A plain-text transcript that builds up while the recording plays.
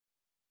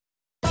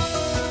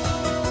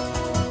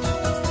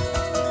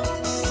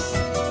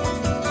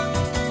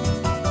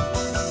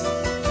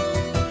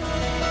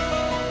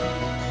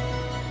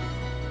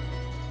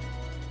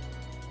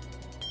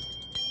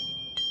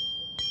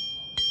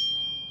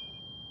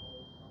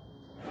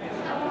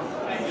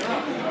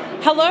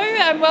Hello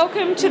and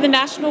welcome to the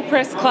National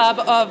Press Club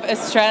of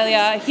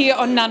Australia here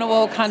on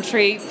Ngunnawal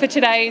country for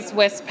today's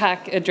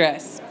Westpac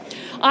address.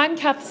 I'm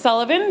Kath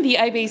Sullivan, the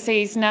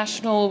ABC's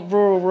National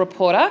Rural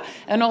Reporter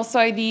and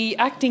also the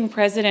Acting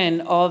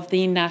President of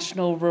the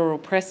National Rural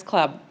Press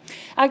Club.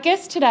 Our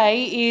guest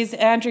today is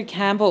Andrew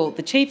Campbell,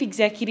 the Chief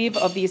Executive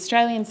of the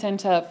Australian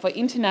Centre for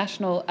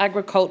International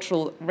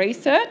Agricultural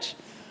Research.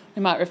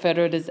 We might refer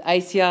to it as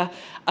ACIA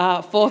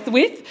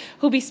forthwith,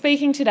 who'll be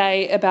speaking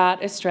today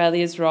about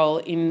Australia's role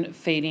in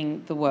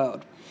feeding the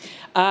world.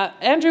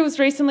 Andrew was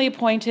recently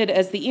appointed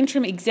as the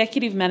Interim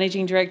Executive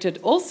Managing Director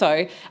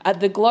also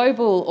at the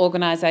global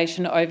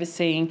organisation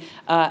overseeing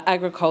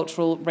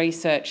agricultural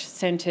research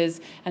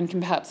centres and can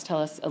perhaps tell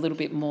us a little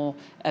bit more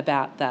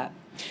about that.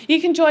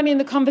 You can join in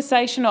the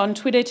conversation on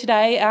Twitter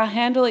today. Our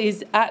handle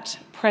is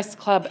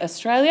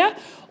 @PressClubAustralia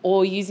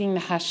or using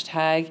the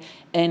hashtag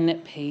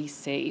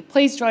NPC.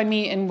 Please join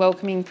me in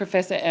welcoming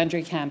Professor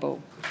Andrew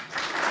Campbell.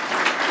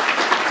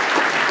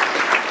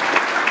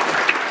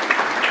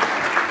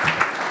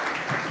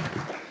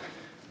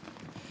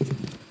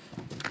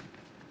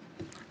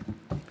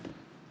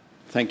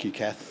 Thank you,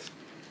 Kath.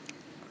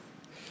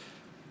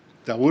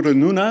 Dawura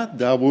nuna,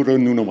 dawura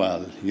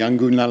nunawal.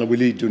 Yangu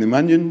nalawili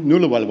dunimanyan,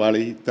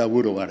 nulawalwali,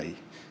 dawurawari.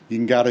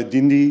 Yingara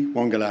dindi,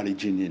 wangalari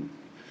jinyin.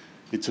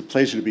 It's a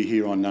pleasure to be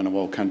here on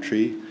Ngunnawal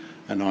country,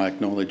 and I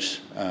acknowledge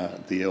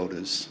the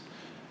elders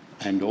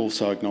and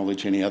also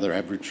acknowledge any other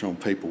Aboriginal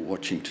people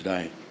watching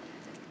today.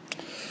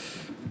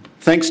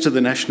 Thanks to the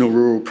National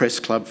Rural Press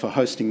Club for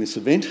hosting this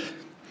event,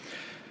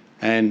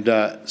 and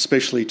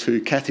especially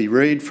to Cathy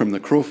Reid from the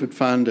Crawford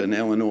Fund and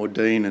Eleanor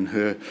Dean and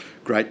her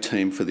great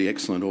team for the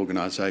excellent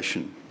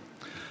organisation.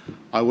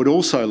 I would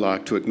also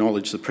like to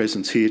acknowledge the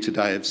presence here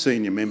today of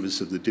senior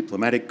members of the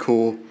Diplomatic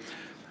Corps,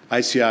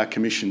 ACR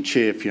Commission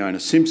Chair Fiona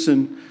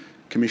Simpson,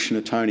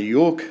 Commissioner Tony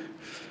York,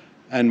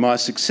 and my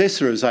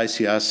successor as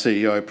ACR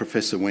CEO,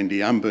 Professor Wendy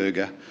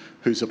Umberger,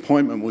 whose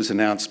appointment was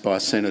announced by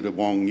Senator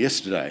Wong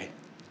yesterday.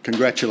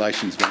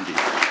 Congratulations, Wendy.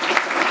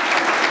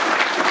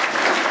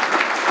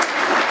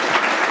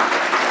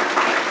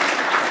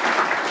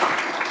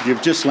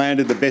 You've just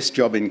landed the best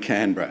job in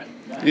Canberra,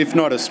 if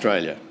not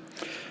Australia.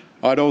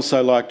 I'd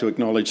also like to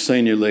acknowledge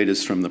senior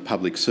leaders from the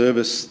public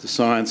service, the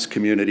science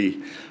community,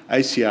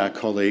 ACR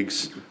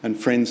colleagues and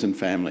friends and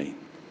family.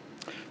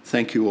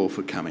 Thank you all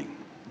for coming.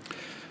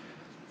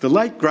 The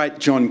late, great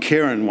John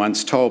Kerrin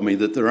once told me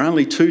that there are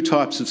only two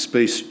types of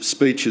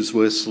speeches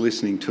worth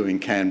listening to in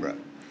Canberra: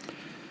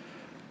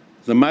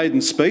 the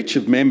maiden speech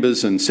of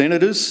members and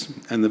senators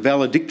and the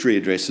valedictory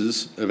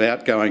addresses of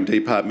outgoing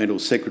departmental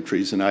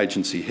secretaries and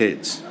agency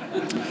heads.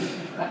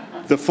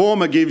 The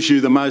former gives you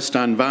the most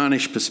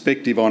unvarnished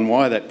perspective on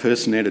why that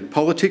person entered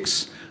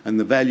politics and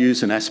the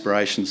values and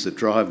aspirations that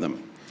drive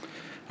them.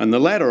 And the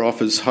latter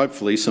offers,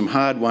 hopefully, some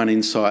hard-won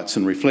insights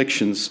and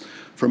reflections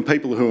from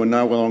people who are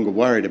no longer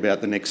worried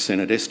about the next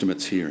Senate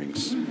estimates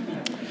hearings.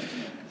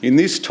 In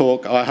this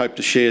talk, I hope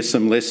to share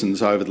some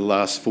lessons over the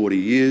last 40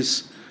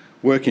 years,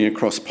 working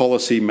across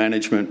policy,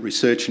 management,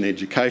 research and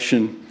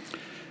education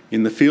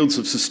in the fields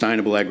of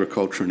sustainable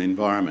agriculture and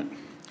environment.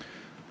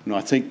 And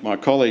I think my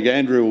colleague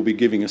Andrew will be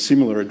giving a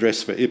similar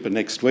address for IPA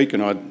next week,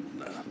 and I'd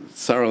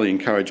thoroughly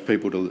encourage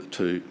people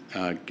to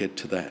get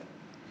to that.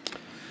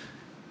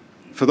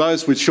 For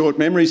those with short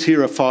memories,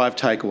 here are 5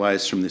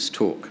 takeaways from this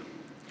talk.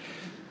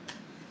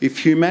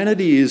 If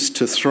humanity is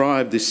to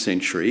thrive this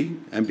century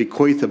and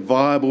bequeath a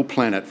viable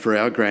planet for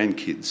our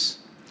grandkids,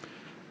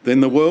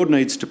 then the world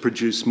needs to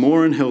produce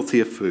more and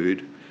healthier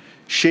food,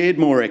 shared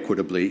more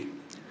equitably,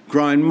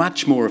 grown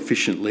much more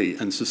efficiently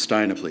and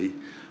sustainably,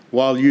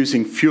 while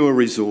using fewer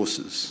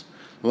resources,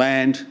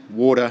 land,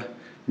 water,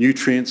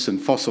 nutrients and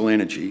fossil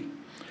energy,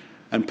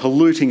 and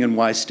polluting and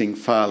wasting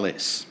far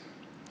less.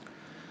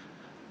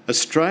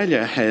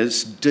 Australia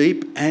has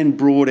deep and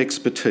broad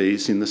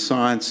expertise in the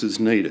sciences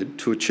needed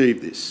to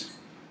achieve this.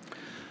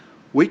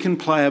 We can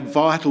play a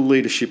vital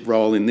leadership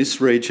role in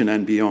this region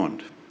and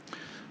beyond.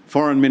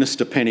 Foreign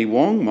Minister Penny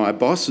Wong, my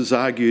boss, has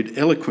argued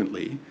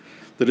eloquently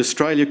that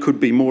Australia could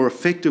be more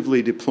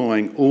effectively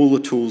deploying all the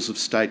tools of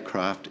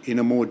statecraft in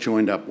a more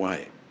joined-up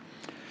way.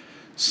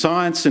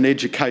 Science and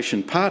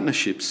education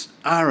partnerships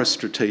are a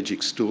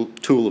strategic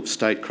tool of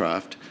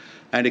statecraft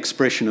and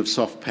expression of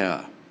soft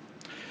power.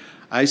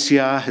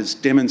 ACR has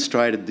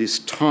demonstrated this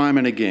time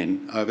and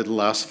again over the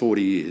last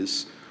 40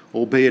 years,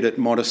 albeit at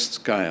modest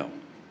scale.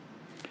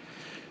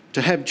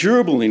 To have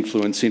durable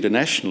influence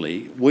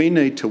internationally, we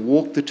need to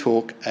walk the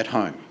talk at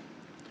home.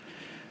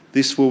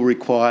 This will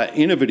require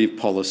innovative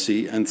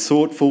policy and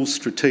thoughtful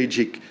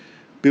strategic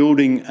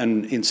building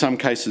and, in some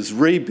cases,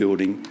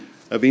 rebuilding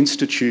of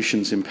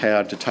institutions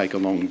empowered to take a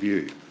long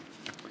view.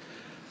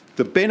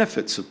 The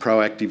benefits of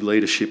proactive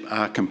leadership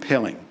are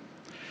compelling,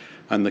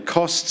 and the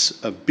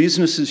costs of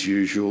business as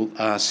usual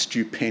are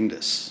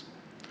stupendous.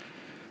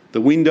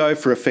 The window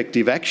for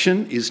effective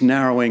action is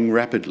narrowing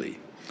rapidly,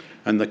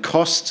 and the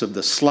costs of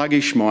the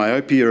sluggish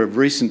myopia of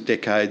recent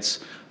decades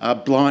are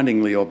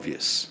blindingly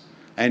obvious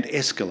and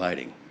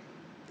escalating.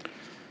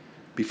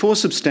 Before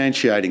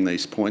substantiating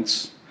these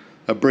points,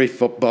 a brief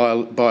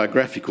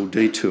biographical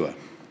detour.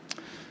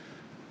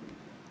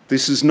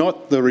 This is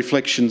not the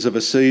reflections of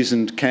a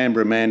seasoned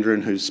Canberra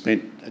Mandarin who's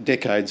spent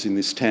decades in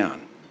this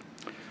town.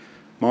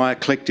 My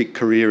eclectic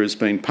career has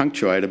been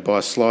punctuated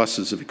by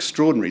slices of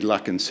extraordinary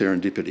luck and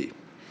serendipity.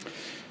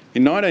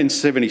 In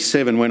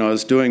 1977, when I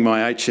was doing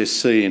my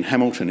HSC in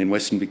Hamilton in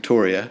Western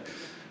Victoria,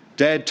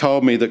 Dad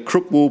told me that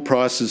crook wool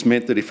prices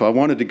meant that if I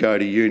wanted to go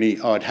to uni,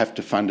 I'd have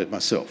to fund it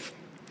myself.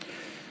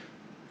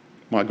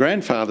 My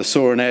grandfather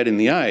saw an ad in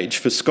The Age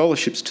for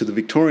scholarships to the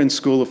Victorian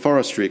School of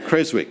Forestry at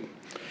Creswick,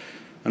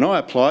 and I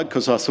applied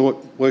because I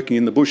thought working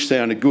in the bush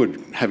sounded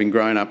good, having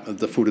grown up at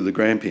the foot of the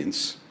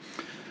Grampians.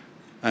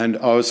 And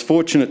I was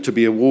fortunate to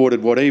be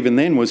awarded what even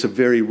then was a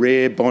very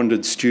rare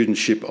bonded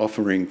studentship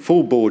offering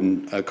full board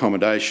and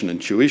accommodation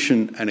and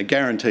tuition and a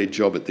guaranteed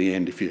job at the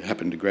end if you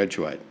happened to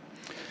graduate.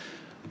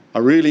 I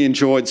really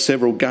enjoyed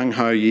several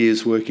gung-ho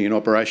years working in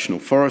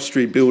operational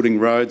forestry, building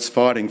roads,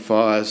 fighting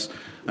fires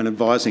and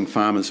advising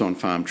farmers on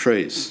farm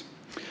trees.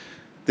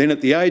 Then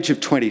at the age of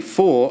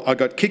 24, I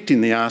got kicked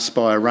in the arse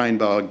by a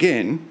rainbow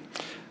again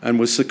and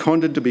was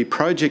seconded to be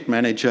project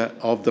manager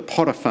of the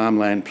Potter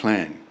Farmland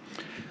Plan.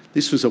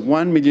 This was a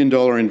 $1 million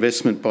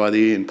investment by the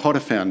Ian Potter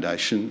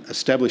Foundation,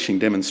 establishing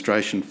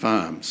demonstration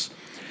farms.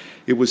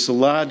 It was the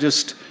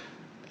largest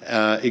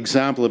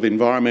example of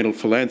environmental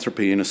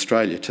philanthropy in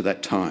Australia to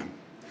that time.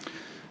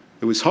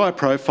 It was high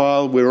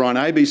profile. We were on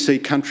ABC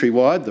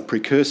Countrywide, the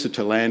precursor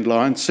to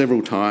Landline,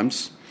 several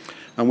times,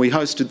 and we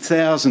hosted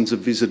thousands of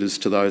visitors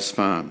to those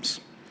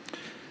farms.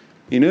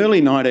 In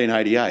early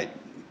 1988,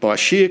 by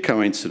sheer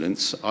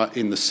coincidence,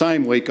 in the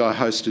same week I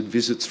hosted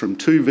visits from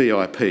two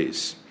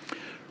VIPs.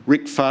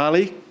 Rick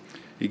Farley,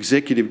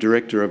 Executive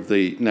Director of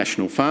the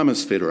National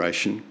Farmers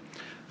Federation,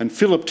 and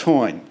Philip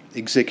Toyne,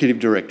 Executive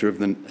Director of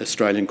the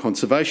Australian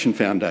Conservation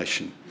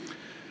Foundation.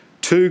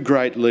 Two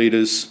great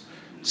leaders,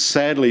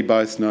 sadly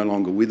both no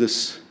longer with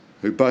us,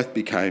 who both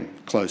became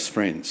close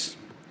friends.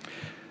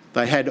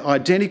 They had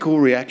identical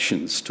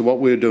reactions to what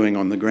we were doing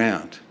on the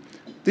ground.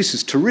 This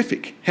is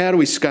terrific. How do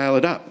we scale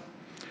it up?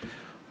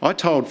 I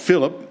told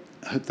Philip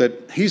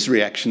that his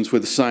reactions were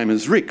the same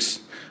as Rick's,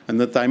 and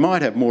that they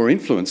might have more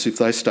influence if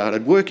they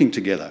started working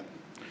together.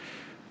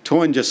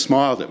 Toyne just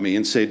smiled at me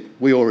and said,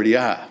 "We already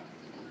are."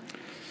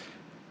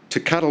 To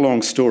cut a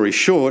long story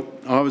short,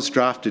 I was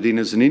drafted in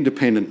as an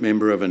independent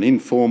member of an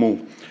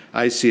informal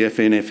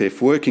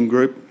ACF-NFF working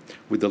group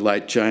with the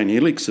late Jane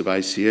Ilix of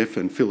ACF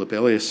and Philip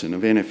Ellison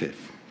of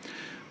NFF.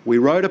 We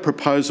wrote a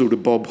proposal to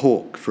Bob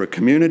Hawke for a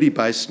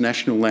community-based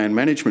national land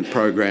management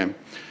program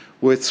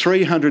worth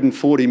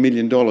 $340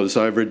 million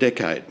over a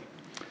decade.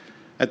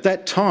 At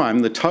that time,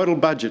 the total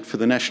budget for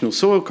the National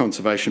Soil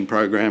Conservation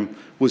Program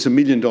was $1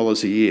 million a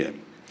year.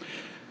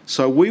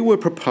 So we were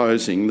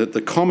proposing that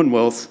the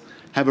Commonwealth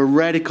have a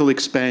radical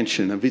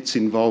expansion of its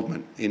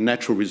involvement in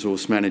natural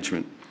resource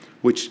management,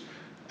 which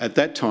at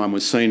that time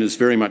was seen as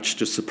very much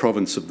just the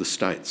province of the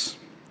states.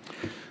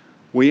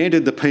 We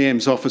entered the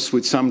PM's office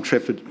with some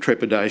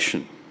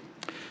trepidation,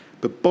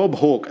 but Bob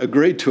Hawke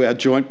agreed to our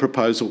joint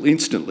proposal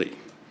instantly.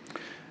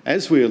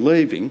 As we were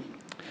leaving,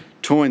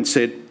 Toyne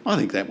said, "I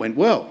think that went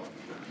well."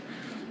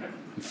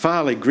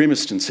 Farley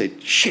grimaced and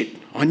said, "Shit,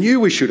 I knew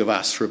we should have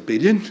asked for $1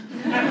 billion."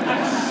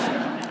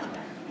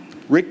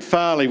 Rick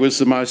Farley was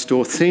the most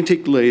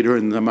authentic leader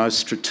and the most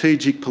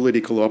strategic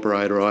political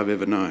operator I've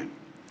ever known.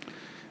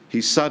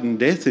 His sudden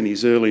death in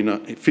his early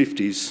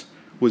 50s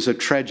was a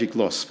tragic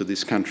loss for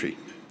this country.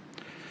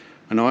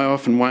 And I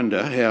often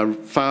wonder how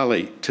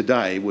Farley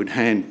today would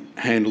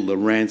handle the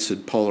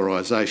rancid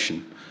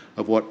polarisation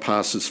of what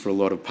passes for a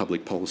lot of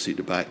public policy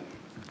debate.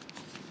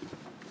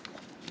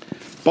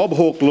 Bob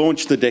Hawke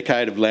launched the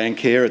decade of land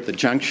care at the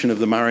junction of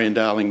the Murray and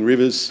Darling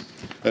rivers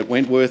at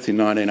Wentworth in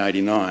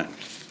 1989.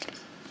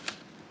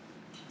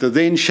 The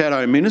then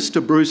Shadow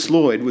Minister, Bruce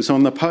Lloyd, was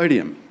on the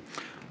podium,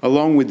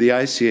 along with the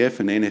ACF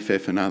and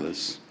NFF and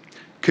others.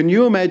 Can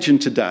you imagine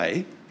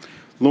today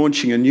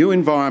launching a new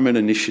environment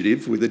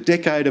initiative with a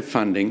decade of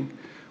funding,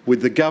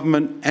 with the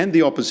government and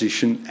the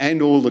opposition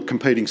and all the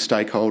competing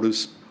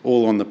stakeholders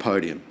all on the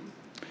podium?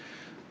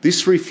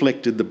 This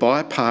reflected the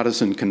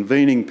bipartisan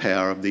convening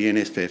power of the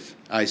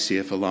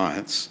NFF-ACF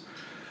alliance,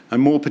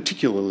 and more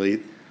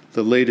particularly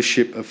the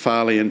leadership of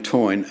Farley and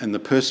Toyne and the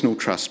personal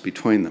trust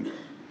between them.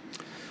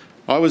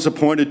 I was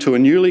appointed to a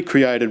newly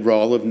created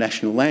role of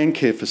National Land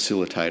Care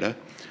Facilitator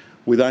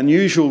with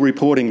unusual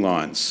reporting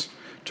lines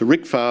to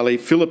Rick Farley,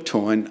 Philip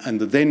Toyne and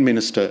the then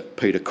Minister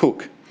Peter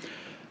Cook,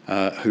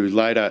 who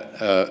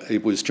later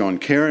it was John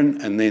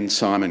Kerrin and then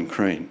Simon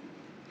Crean.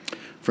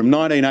 From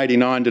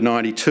 1989 to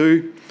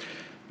 92,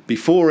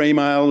 before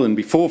email and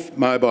before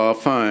mobile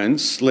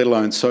phones, let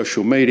alone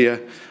social media,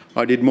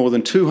 I did more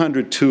than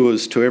 200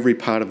 tours to every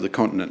part of the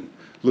continent,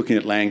 looking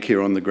at land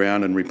care on the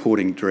ground and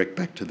reporting direct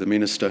back to the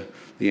Minister,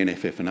 the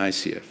NFF and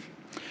ACF.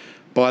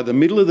 By the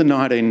middle of the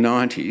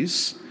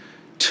 1990s,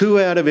 2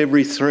 out of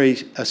every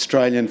 3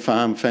 Australian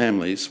farm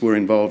families were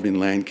involved in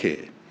land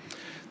care.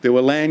 There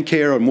were land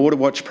care and water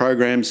watch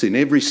programs in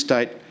every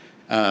state,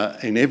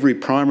 in every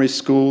primary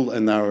school,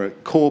 and they were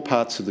core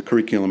parts of the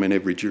curriculum in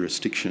every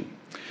jurisdiction.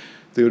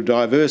 There were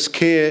diverse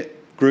care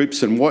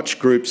groups and watch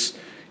groups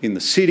in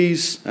the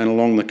cities and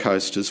along the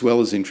coast, as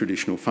well as in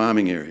traditional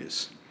farming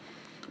areas.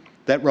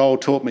 That role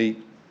taught me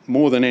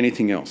more than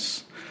anything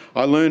else.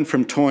 I learned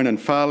from Toyne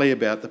and Farley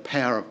about the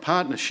power of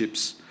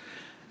partnerships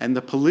and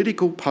the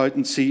political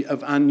potency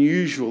of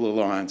unusual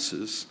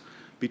alliances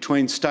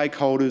between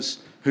stakeholders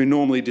who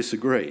normally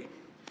disagree,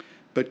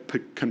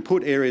 but can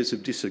put areas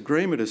of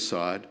disagreement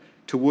aside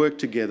to work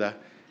together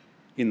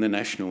in the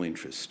national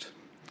interest.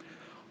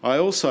 I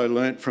also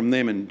learnt from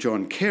them and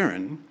John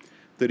Kerrin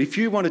that if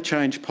you want to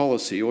change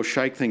policy or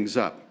shake things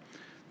up,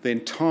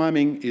 then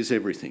timing is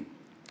everything.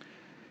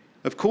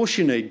 Of course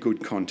you need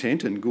good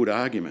content and good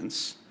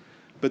arguments,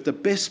 but the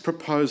best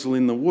proposal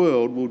in the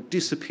world will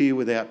disappear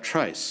without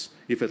trace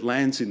if it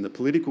lands in the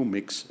political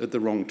mix at the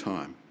wrong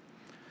time.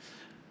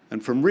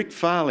 And from Rick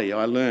Farley,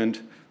 I learned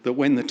that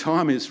when the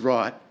time is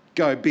right,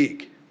 go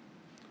big.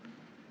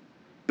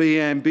 Be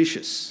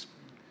ambitious.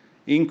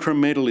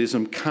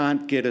 Incrementalism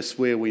can't get us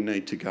where we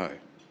need to go.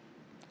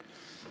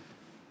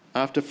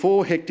 After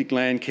 4 hectic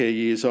landcare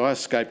years, I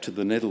escaped to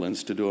the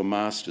Netherlands to do a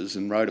master's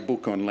and wrote a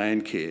book on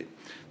landcare.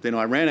 Then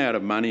I ran out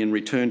of money and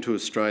returned to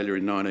Australia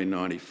in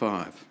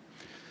 1995.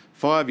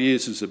 5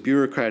 years as a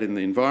bureaucrat in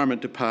the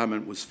Environment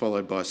Department was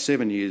followed by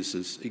 7 years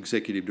as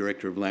Executive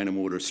Director of Land and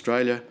Water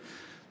Australia,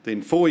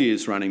 then 4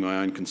 years running my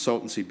own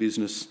consultancy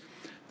business,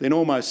 then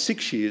almost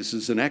 6 years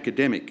as an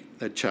academic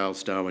at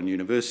Charles Darwin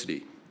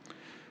University.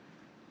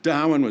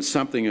 Darwin was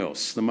something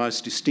else, the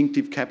most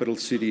distinctive capital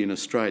city in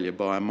Australia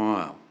by a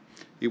mile.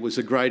 It was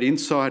a great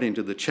insight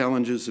into the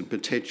challenges and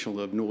potential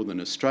of Northern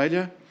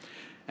Australia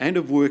and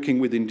of working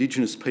with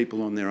Indigenous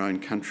people on their own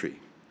country,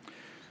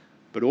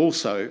 but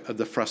also of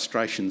the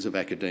frustrations of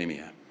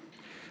academia.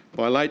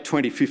 By late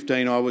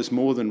 2015, I was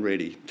more than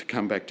ready to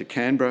come back to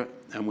Canberra,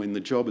 and when the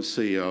job as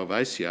CEO of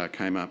ACR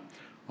came up,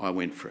 I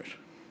went for it.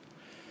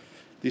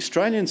 The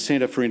Australian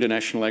Centre for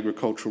International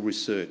Agricultural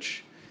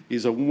Research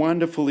is a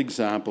wonderful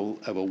example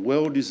of a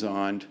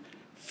well-designed,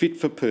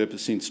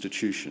 fit-for-purpose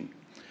institution,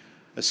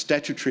 a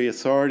statutory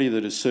authority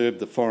that has served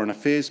the foreign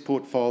affairs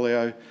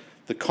portfolio,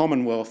 the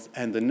Commonwealth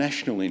and the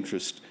national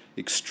interest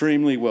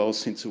extremely well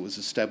since it was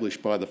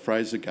established by the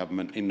Fraser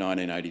government in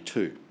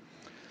 1982.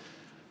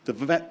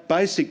 The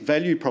basic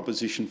value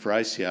proposition for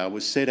ACR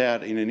was set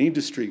out in an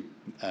industry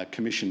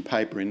commission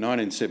paper in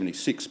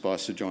 1976 by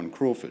Sir John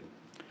Crawford,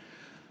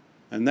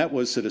 and that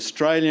was that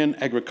Australian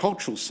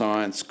agricultural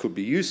science could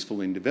be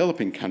useful in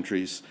developing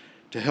countries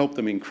to help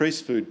them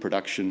increase food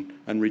production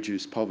and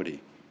reduce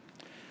poverty.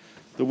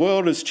 The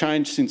world has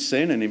changed since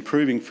then, and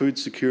improving food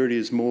security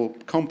is more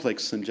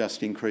complex than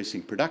just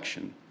increasing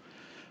production.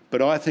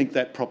 But I think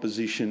that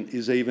proposition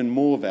is even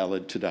more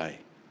valid today.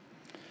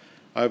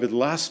 Over the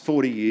last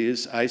 40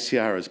 years,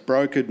 ACR has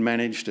brokered,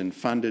 managed and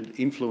funded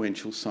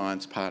influential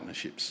science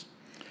partnerships.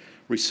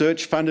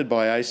 Research funded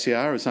by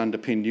ACR has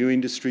underpinned new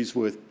industries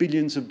worth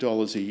billions of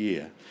dollars a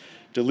year,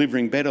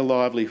 delivering better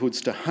livelihoods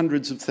to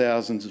hundreds of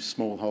thousands of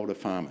smallholder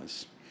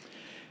farmers.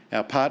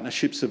 Our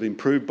partnerships have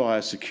improved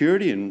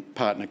biosecurity in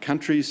partner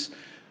countries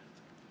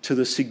to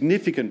the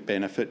significant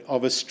benefit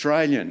of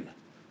Australian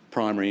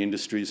primary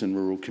industries and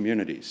rural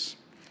communities.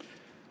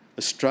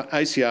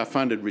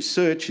 ACR-funded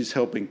research is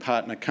helping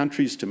partner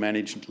countries to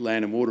manage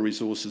land and water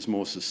resources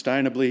more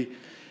sustainably,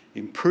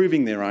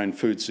 improving their own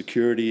food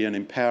security and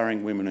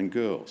empowering women and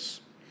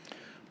girls.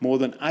 More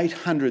than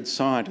 800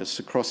 scientists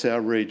across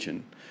our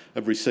region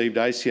have received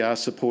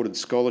ACR-supported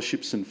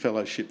scholarships and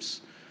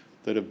fellowships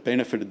that have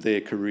benefited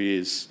their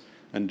careers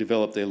and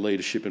developed their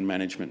leadership and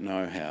management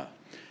know-how.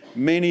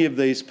 Many of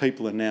these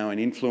people are now in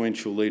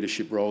influential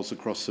leadership roles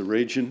across the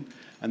region,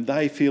 and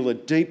they feel a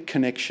deep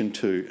connection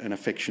to and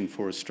affection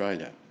for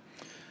Australia.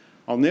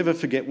 I'll never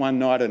forget one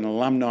night at an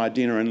alumni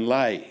dinner in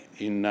Ley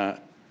in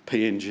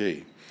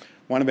PNG.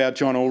 One of our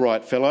John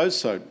Allwright Fellows,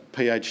 so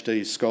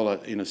PhD scholar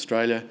in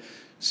Australia,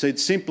 said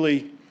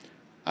simply,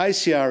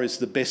 ACR is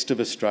the best of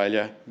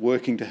Australia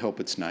working to help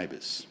its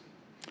neighbours.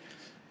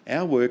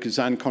 Our work is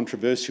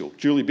uncontroversial.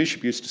 Julie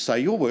Bishop used to say,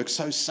 your work's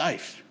so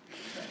safe.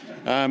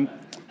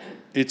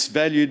 It's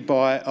valued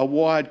by a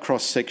wide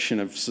cross-section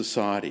of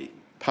society.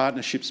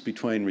 Partnerships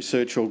between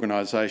research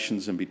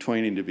organisations and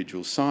between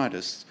individual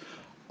scientists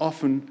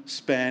often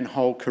span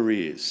whole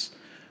careers,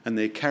 and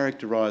they're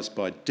characterised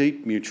by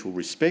deep mutual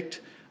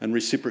respect and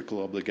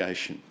reciprocal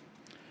obligation.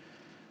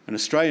 An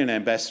Australian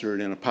ambassador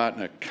in a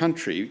partner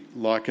country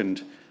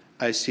likened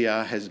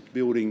ACR as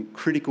building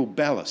critical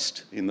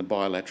ballast in the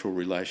bilateral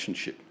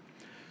relationship.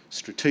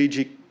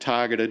 Strategic,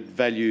 targeted,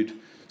 valued,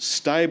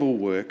 stable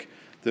work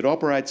that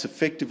operates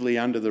effectively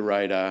under the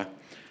radar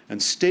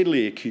and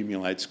steadily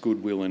accumulates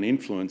goodwill and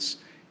influence,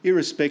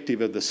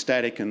 irrespective of the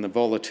static and the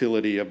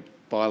volatility of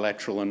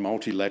bilateral and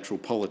multilateral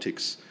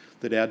politics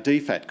that our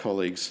DFAT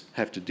colleagues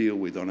have to deal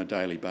with on a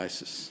daily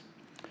basis.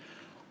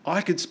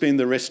 I could spend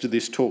the rest of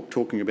this talk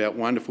talking about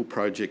wonderful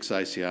projects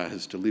ACR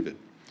has delivered,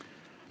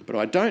 but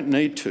I don't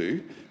need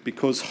to,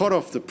 because hot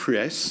off the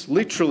press,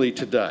 literally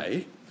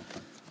today,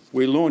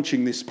 we're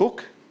launching this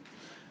book,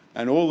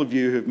 and all of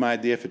you who've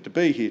made the effort to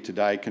be here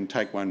today can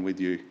take one with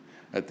you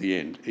at the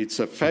end. It's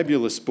a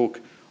fabulous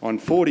book on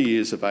 40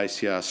 years of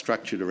ACR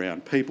structured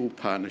around people,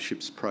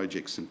 partnerships,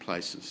 projects and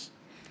places.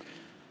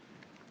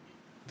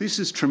 This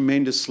is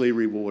tremendously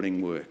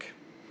rewarding work.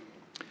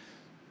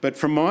 But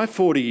from my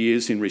 40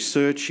 years in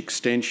research,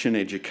 extension,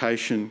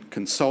 education,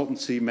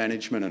 consultancy,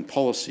 management and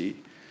policy,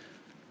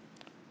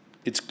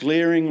 it's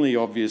glaringly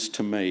obvious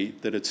to me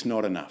that it's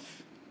not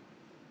enough.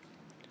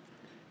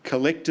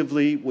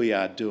 Collectively, we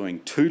are doing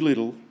too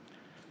little,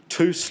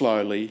 too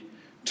slowly,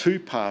 too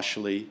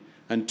partially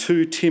and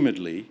too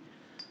timidly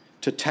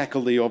to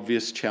tackle the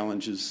obvious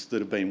challenges that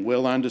have been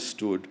well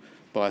understood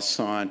by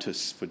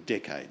scientists for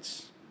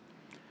decades.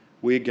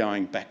 We're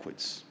going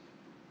backwards.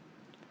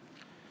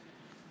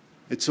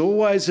 It's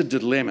always a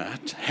dilemma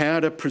how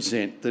to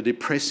present the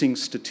depressing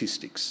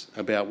statistics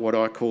about what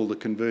I call the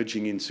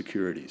converging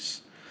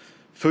insecurities: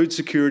 food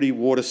security,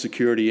 water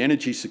security,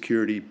 energy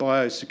security,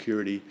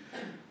 biosecurity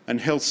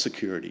and health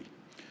security,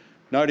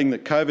 noting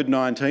that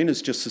COVID-19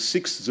 is just the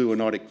 6th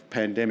zoonotic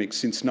pandemic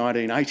since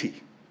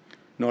 1980,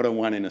 not a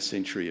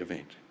one-in-a-century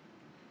event.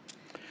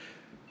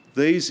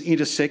 These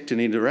intersect and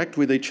interact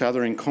with each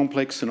other in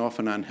complex and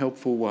often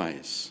unhelpful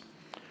ways,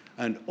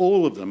 and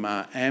all of them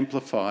are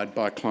amplified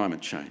by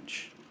climate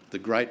change, the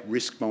great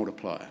risk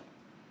multiplier.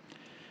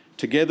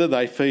 Together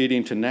they feed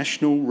into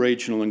national,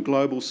 regional and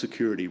global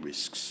security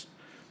risks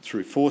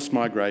through forced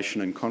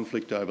migration and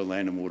conflict over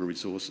land and water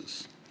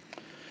resources.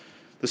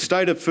 The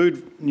State of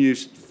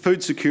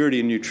Food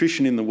Security and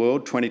Nutrition in the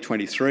World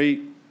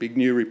 2023 big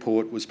new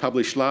report was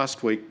published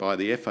last week by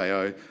the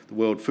FAO, the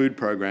World Food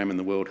Programme and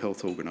the World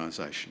Health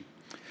Organisation.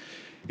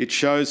 It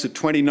shows that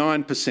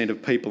 29%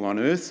 of people on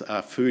Earth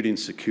are food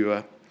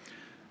insecure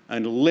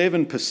and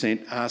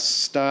 11% are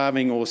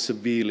starving or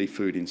severely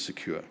food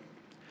insecure,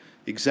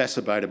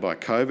 exacerbated by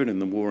COVID and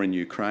the war in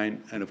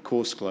Ukraine and, of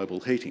course, global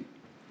heating.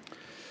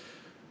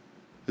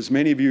 As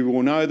many of you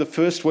will know, the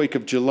first week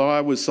of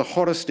July was the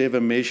hottest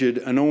ever measured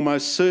and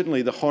almost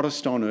certainly the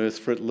hottest on Earth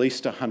for at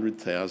least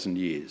 100,000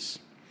 years.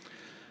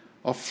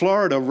 Off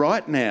Florida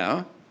right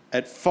now,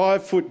 at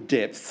 5-foot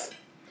depth,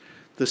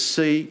 the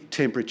sea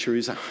temperature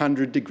is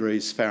 100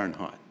 degrees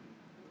Fahrenheit.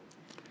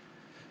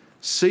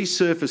 Sea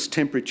surface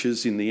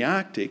temperatures in the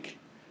Arctic,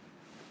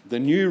 the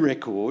new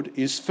record,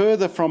 is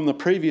further from the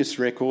previous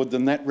record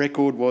than that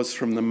record was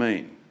from the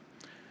mean.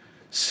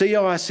 Sea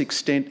ice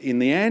extent in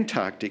the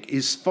Antarctic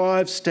is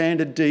 5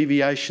 standard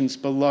deviations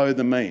below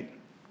the mean.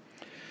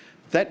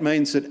 That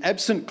means that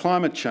absent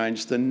climate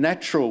change, the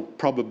natural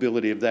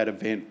probability of that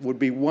event would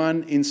be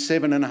 1 in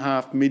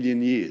 7.5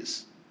 million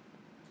years.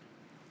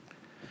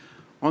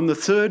 On the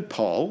third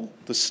pole,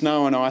 the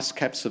snow and ice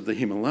caps of the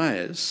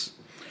Himalayas,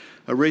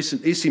 a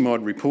recent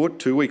ICIMOD report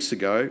 2 weeks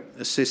ago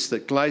assessed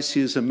that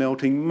glaciers are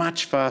melting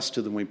much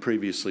faster than we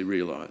previously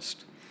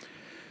realised.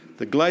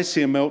 The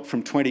glacier melt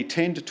from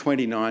 2010 to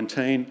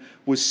 2019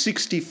 was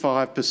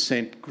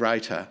 65%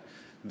 greater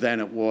than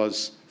it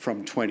was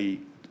from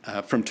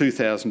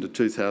 2000 to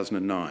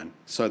 2009.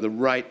 So the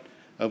rate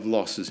of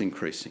loss is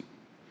increasing.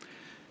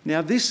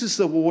 Now, this is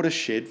the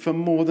watershed for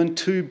more than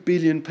 2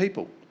 billion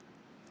people.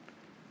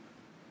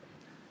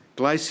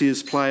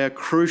 Glaciers play a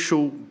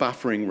crucial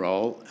buffering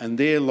role, and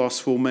their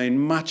loss will mean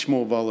much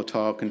more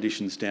volatile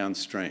conditions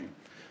downstream.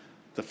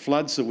 The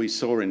floods that we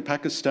saw in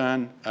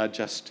Pakistan are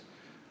just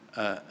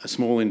a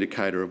small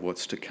indicator of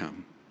what's to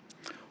come.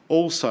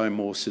 Also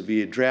more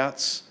severe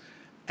droughts,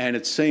 and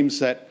it seems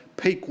that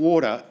peak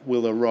water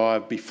will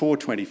arrive before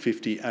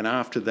 2050, and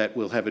after that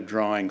we'll have a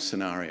drying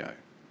scenario.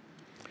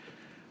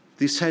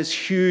 This has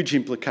huge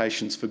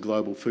implications for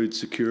global food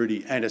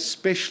security, and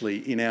especially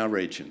in our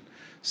region,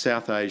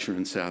 South Asia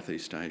and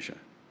Southeast Asia.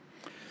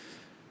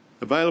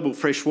 Available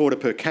fresh water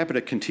per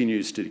capita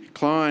continues to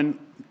decline,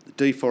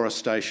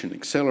 deforestation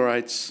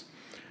accelerates,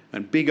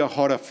 and bigger,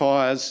 hotter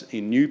fires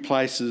in new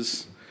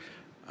places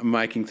are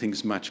making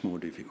things much more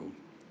difficult.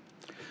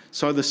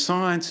 So the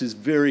science is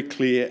very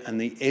clear and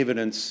the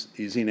evidence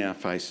is in our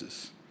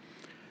faces.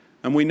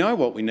 And we know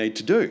what we need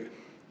to do.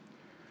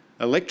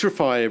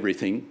 Electrify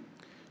everything,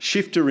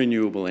 shift to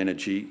renewable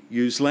energy,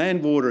 use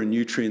land, water and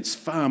nutrients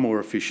far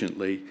more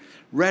efficiently,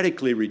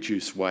 radically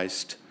reduce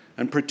waste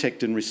and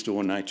protect and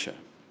restore nature.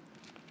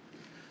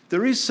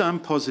 There is some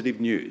positive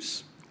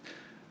news.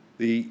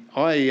 The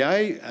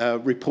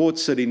IEA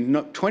reports that in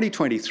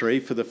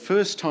 2023, for the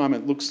first time,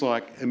 it looks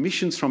like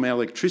emissions from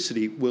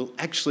electricity will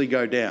actually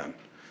go down.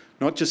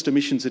 Not just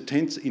emissions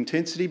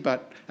intensity,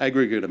 but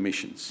aggregate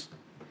emissions.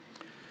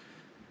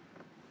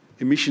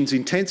 Emissions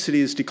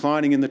intensity is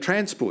declining in the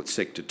transport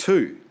sector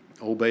too,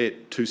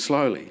 albeit too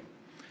slowly.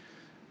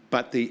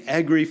 But the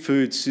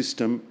agri-food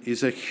system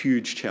is a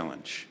huge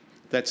challenge.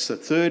 That's the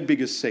third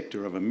biggest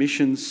sector of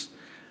emissions,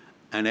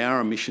 and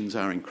our emissions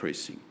are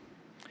increasing.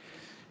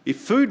 If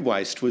food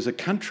waste was a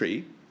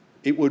country,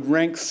 it would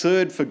rank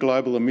third for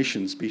global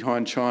emissions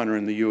behind China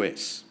and the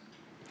US.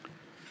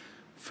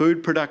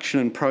 Food production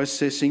and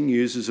processing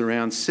uses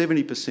around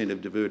 70%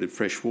 of diverted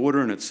fresh water,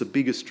 and it's the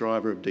biggest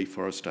driver of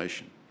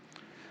deforestation.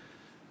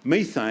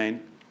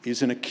 Methane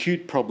is an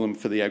acute problem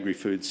for the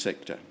agri-food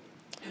sector.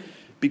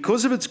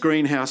 Because of its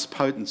greenhouse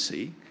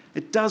potency,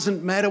 It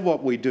doesn't matter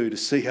what we do to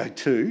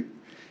CO2.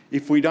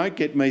 If we don't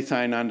get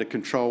methane under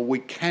control, we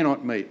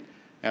cannot meet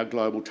our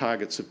global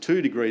targets of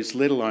 2 degrees,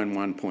 let alone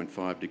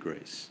 1.5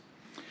 degrees.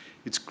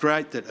 It's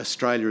great that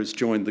Australia has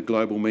joined the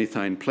Global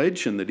Methane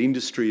Pledge and that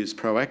industry is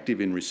proactive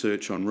in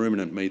research on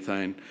ruminant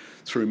methane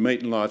through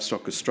Meat and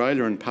Livestock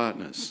Australia and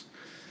partners.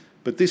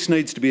 But this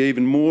needs to be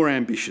even more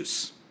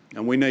ambitious,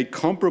 and we need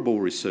comparable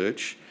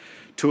research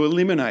to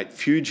eliminate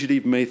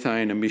fugitive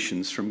methane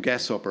emissions from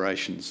gas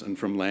operations and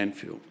from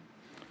landfill.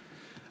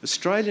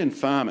 Australian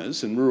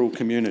farmers and rural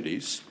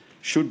communities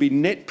should be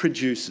net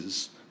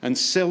producers and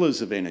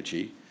sellers of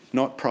energy,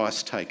 not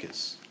price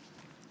takers.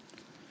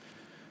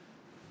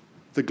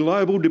 The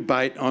global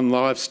debate on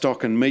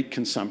livestock and meat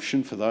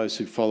consumption, for those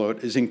who follow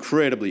it, is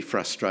incredibly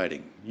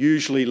frustrating,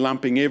 usually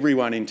lumping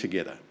everyone in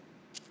together.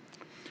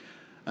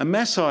 A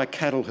Maasai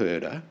cattle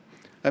herder,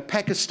 a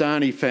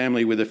Pakistani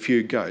family with a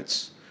few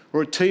goats,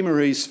 or a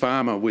Timorese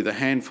farmer with a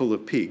handful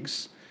of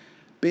pigs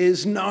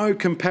bears no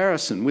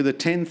comparison with a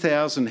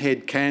 10,000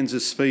 head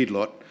Kansas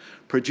feedlot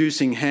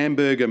producing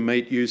hamburger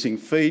meat using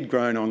feed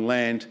grown on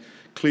land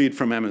cleared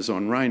from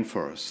Amazon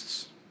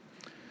rainforests.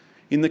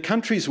 In the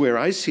countries where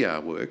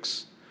ACR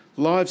works,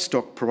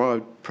 livestock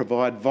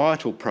provide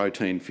vital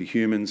protein for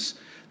humans.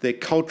 They're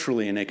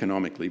culturally and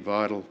economically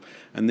vital,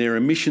 and their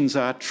emissions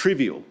are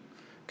trivial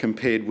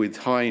compared with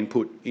high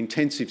input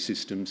intensive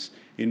systems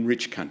in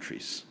rich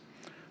countries.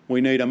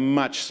 We need a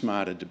much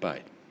smarter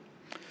debate.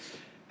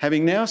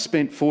 Having now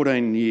spent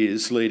 14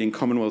 years leading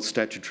Commonwealth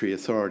statutory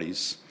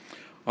authorities,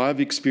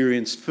 I've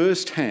experienced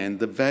firsthand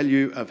the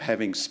value of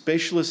having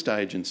specialist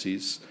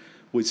agencies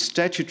with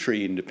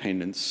statutory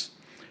independence,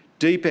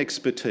 deep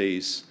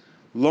expertise,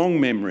 long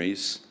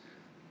memories,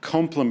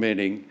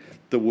 complementing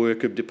the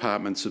work of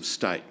departments of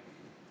state.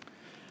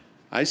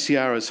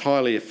 ACR is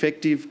highly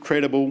effective,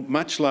 credible,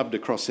 much loved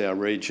across our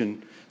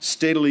region,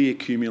 steadily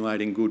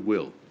accumulating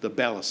goodwill, the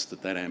ballast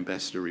that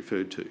ambassador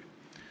referred to.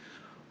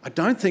 I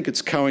don't think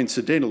it's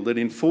coincidental that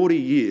in 40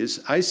 years,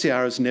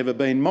 ACR has never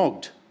been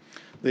mogged.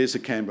 There's a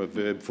Canberra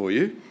verb for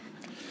you.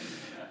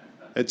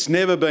 It's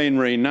never been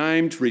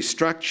renamed,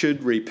 restructured,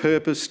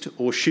 repurposed,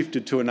 or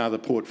shifted to another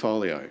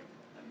portfolio.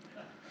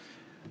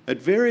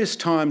 At various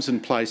times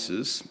and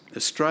places,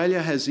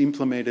 Australia has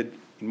implemented,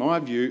 in my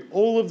view,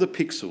 all of the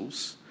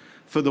pixels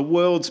for the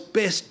world's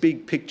best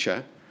big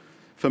picture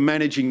for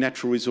managing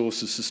natural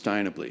resources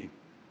sustainably.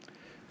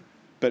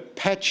 But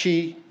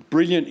patchy,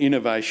 brilliant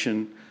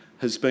innovation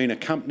has been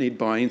accompanied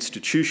by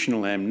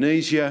institutional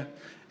amnesia,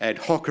 ad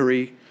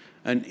hocery,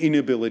 and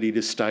inability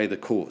to stay the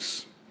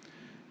course.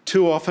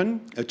 Too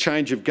often, a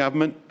change of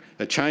government,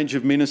 a change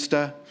of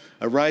minister,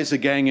 a razor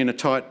gang in a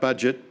tight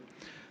budget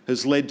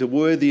has led to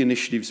worthy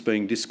initiatives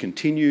being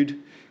discontinued,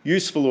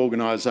 useful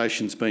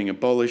organisations being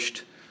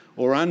abolished,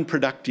 or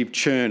unproductive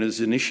churn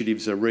as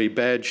initiatives are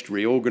rebadged,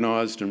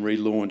 reorganised and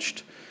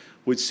relaunched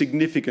with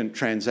significant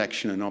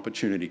transaction and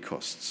opportunity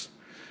costs.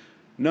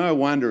 No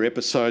wonder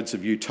episodes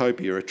of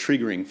utopia are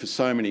triggering for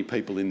so many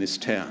people in this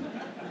town.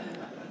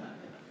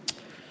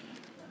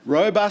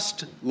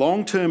 Robust,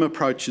 long-term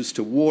approaches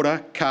to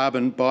water,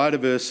 carbon,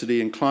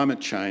 biodiversity and climate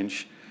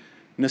change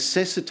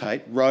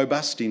necessitate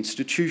robust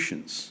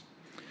institutions.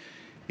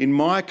 In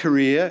my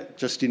career,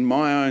 just in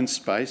my own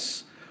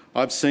space,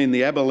 I've seen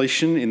the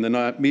abolition in the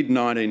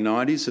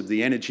mid-1990s of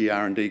the Energy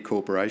R&D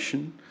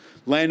Corporation,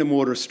 Land and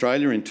Water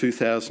Australia in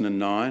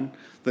 2009,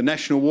 the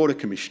National Water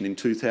Commission in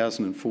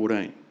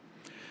 2014.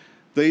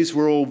 These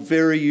were all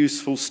very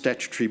useful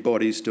statutory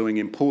bodies doing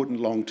important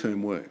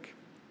long-term work.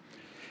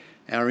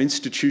 Our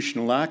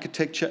institutional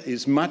architecture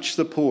is much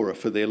the poorer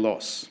for their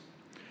loss.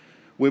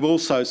 We've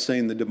also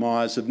seen the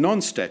demise of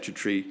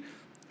non-statutory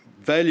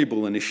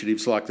valuable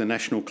initiatives like the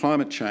National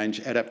Climate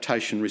Change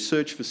Adaptation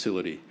Research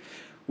Facility,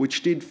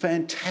 which did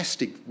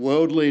fantastic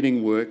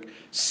world-leading work,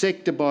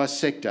 sector by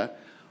sector,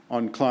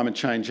 on climate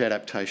change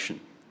adaptation.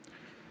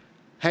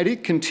 Had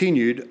it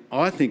continued,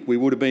 I think we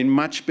would have been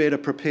much better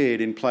prepared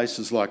in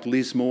places like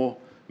Lismore,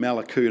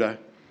 Mallacoota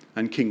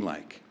and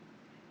Kinglake.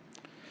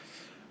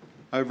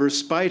 Over a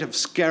spate of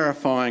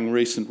scarifying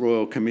recent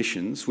royal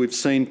commissions, we've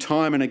seen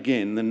time and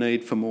again the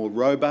need for more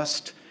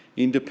robust,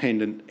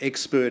 independent,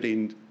 expert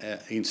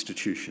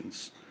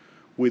institutions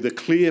with a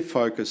clear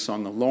focus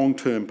on the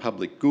long-term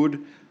public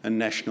good and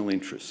national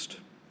interest.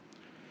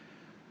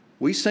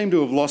 We seem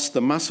to have lost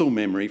the muscle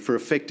memory for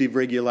effective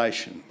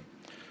regulation,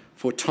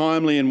 for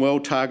timely and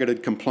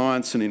well-targeted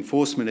compliance and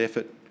enforcement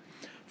effort,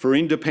 for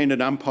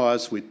independent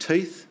umpires with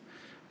teeth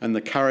and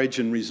the courage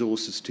and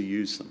resources to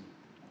use them.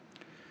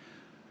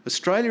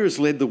 Australia has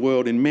led the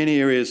world in many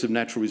areas of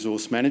natural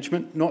resource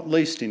management, not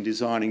least in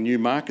designing new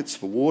markets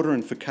for water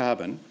and for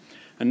carbon,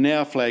 and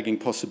now flagging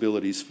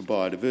possibilities for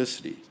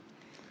biodiversity.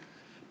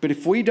 But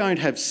if we don't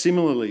have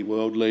similarly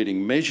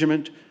world-leading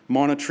measurement,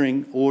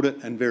 monitoring,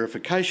 audit and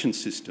verification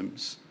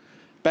systems,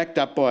 backed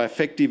up by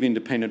effective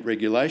independent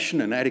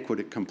regulation and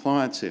adequate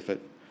compliance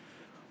effort,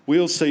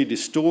 we'll see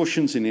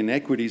distortions and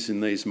inequities in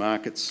these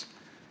markets,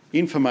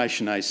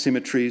 information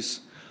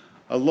asymmetries,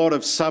 a lot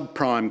of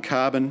subprime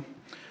carbon,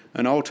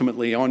 and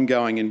ultimately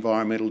ongoing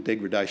environmental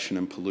degradation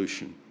and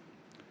pollution.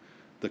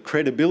 the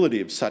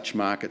credibility of such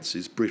markets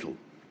is brittle.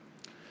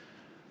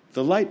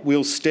 The late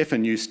Will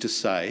Stephen used to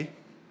say,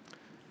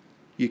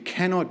 "You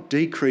cannot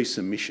decrease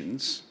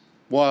emissions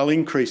while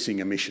increasing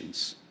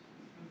emissions."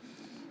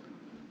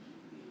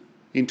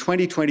 In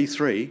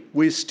 2023,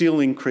 we're still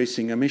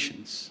increasing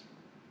emissions.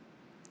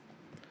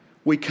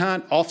 We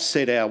can't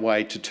offset our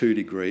way to 2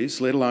 degrees,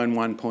 let alone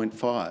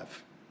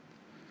 1.5.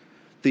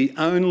 The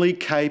only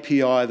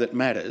KPI that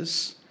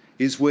matters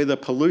is whether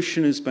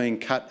pollution is being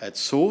cut at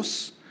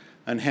source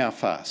and how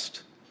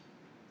fast.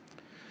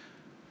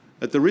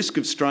 At the risk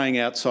of straying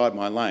outside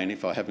my lane,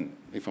 if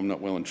I'm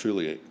not well and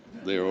truly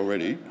there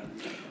already,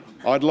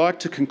 I'd like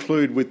to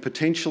conclude with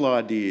potential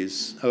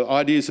ideas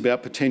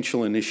about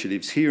potential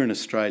initiatives here in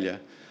Australia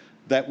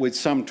that, with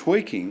some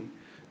tweaking,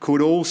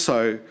 could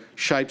also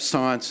shape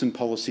science and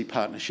policy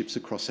partnerships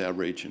across our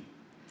region.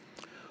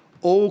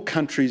 All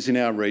countries in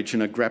our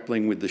region are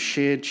grappling with the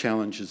shared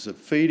challenges of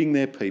feeding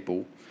their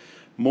people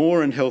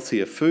more and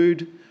healthier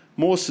food,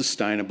 more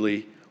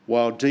sustainably,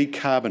 while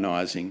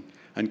decarbonising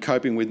and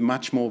coping with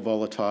much more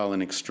volatile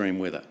and extreme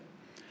weather.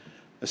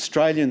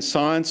 Australian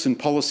science and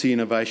policy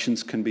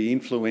innovations can be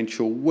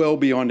influential well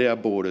beyond our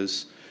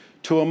borders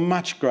to a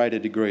much greater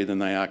degree than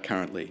they are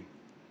currently.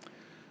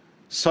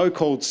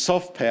 So-called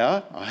soft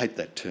power, I hate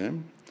that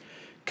term,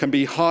 can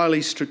be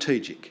highly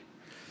strategic,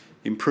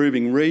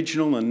 improving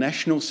regional and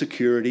national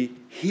security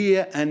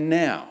here and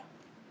now.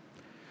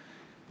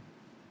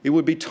 It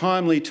would be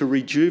timely to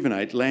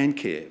rejuvenate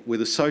Landcare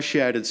with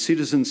associated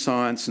citizen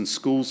science and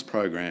schools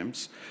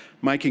programs,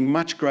 making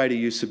much greater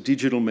use of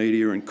digital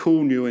media and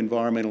cool new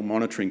environmental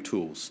monitoring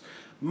tools,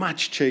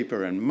 much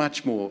cheaper and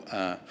much more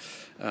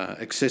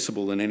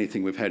accessible than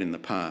anything we've had in the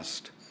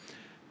past,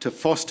 to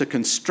foster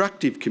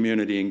constructive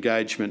community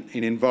engagement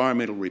in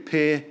environmental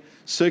repair,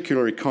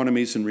 circular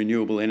economies and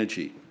renewable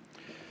energy.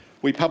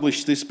 We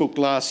published this book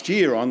last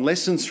year on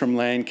lessons from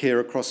Landcare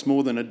across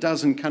more than a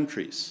dozen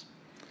countries.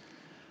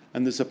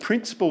 And there's a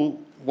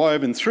principle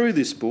woven through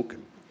this book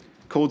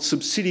called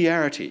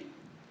subsidiarity,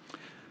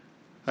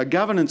 a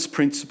governance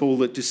principle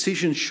that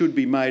decisions should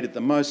be made at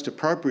the most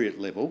appropriate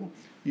level,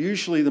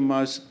 usually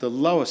the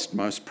lowest,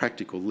 most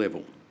practical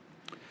level.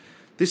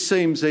 This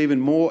seems even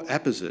more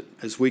apposite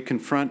as we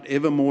confront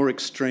ever more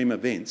extreme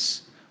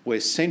events where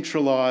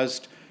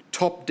centralised,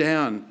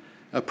 top-down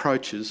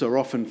approaches are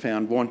often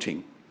found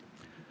wanting.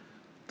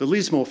 The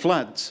Lismore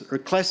floods are a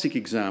classic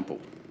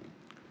example.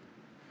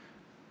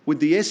 With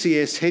the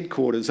SES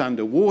headquarters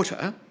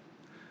underwater,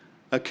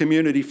 a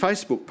community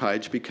Facebook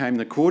page became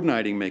the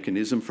coordinating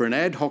mechanism for an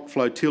ad hoc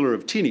flotilla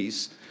of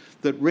tinnies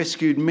that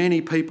rescued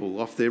many people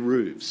off their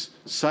roofs,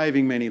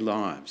 saving many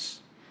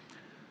lives.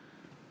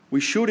 We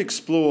should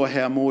explore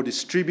how more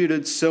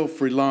distributed,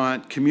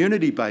 self-reliant,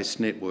 community-based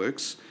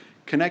networks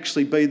can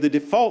actually be the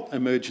default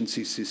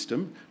emergency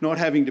system, not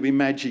having to be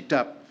magicked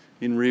up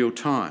in real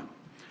time,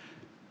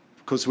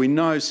 because we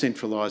know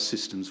centralised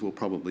systems will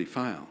probably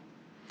fail.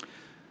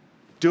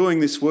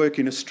 Doing this work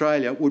in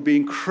Australia would be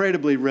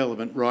incredibly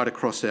relevant right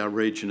across our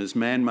region as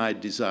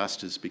man-made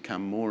disasters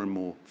become more and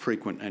more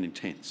frequent and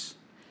intense.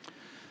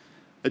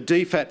 A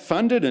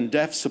DFAT-funded and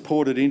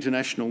DAF-supported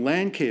international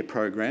Landcare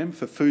program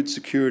for food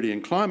security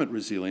and climate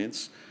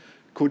resilience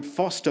could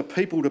foster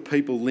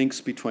people-to-people links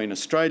between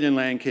Australian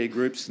Landcare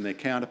groups and their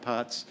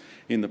counterparts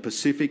in the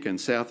Pacific and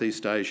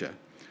Southeast Asia.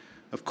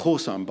 Of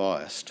course I'm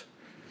biased,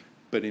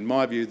 but in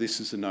my view this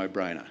is a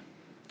no-brainer.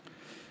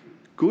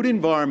 Good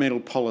environmental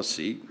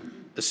policy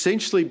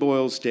essentially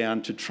boils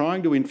down to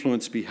trying to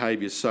influence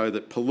behaviour so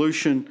that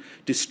pollution,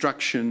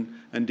 destruction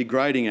and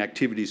degrading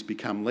activities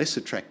become less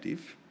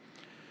attractive,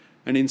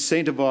 and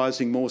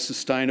incentivising more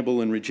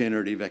sustainable and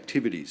regenerative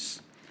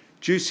activities.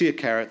 Juicier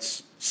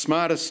carrots,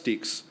 smarter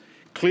sticks,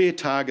 clear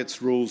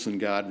targets, rules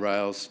and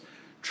guardrails,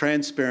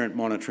 transparent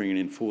monitoring and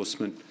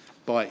enforcement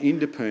by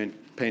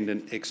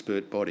independent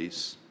expert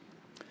bodies.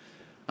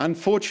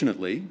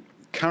 Unfortunately,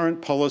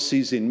 current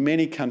policies in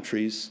many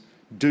countries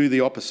do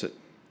the opposite.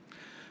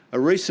 A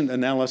recent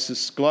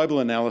global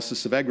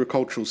analysis of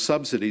agricultural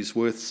subsidies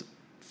worth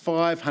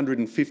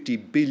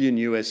 $550 billion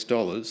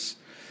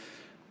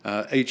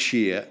each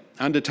year,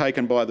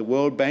 undertaken by the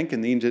World Bank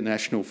and the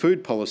International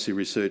Food Policy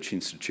Research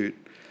Institute,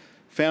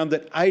 found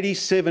that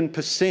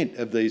 87%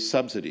 of these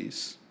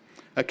subsidies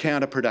are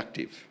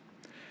counterproductive.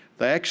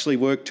 They actually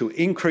work to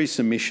increase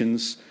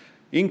emissions,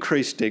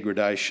 increase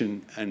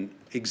degradation and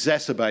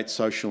exacerbate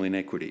social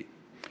inequity.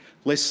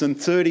 Less than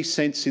 30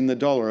 cents in the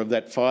dollar of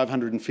that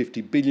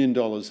 $550 billion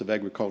of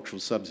agricultural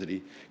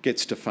subsidy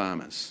gets to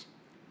farmers.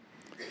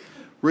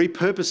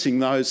 Repurposing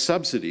those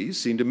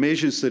subsidies into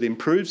measures that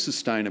improve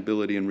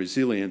sustainability and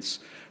resilience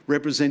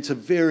represents a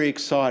very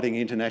exciting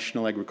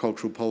international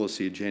agricultural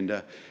policy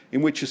agenda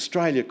in which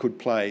Australia could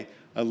play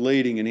a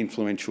leading and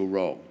influential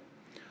role.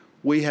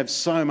 We have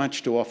so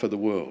much to offer the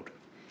world.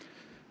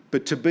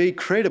 But to be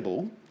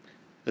credible,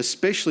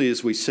 especially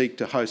as we seek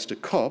to host a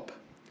COP,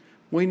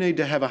 we need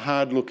to have a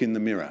hard look in the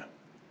mirror.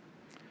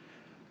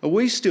 Are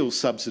we still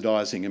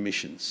subsidising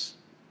emissions?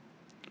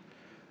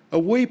 Are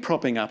we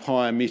propping up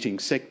high emitting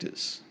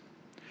sectors?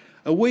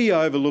 Are we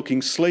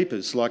overlooking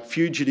sleepers like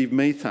fugitive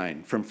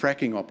methane from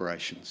fracking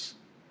operations?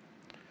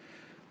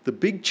 The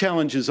big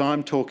challenges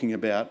I'm talking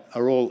about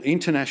are all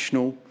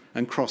international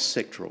and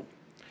cross-sectoral.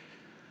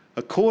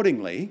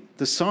 Accordingly,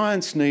 the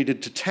science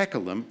needed to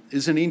tackle them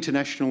is an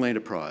international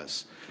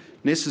enterprise,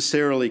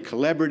 necessarily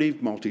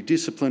collaborative,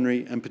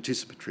 multidisciplinary and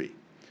participatory.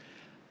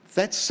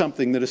 That's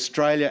something that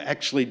Australia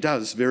actually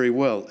does very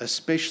well,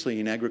 especially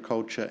in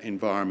agriculture,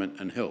 environment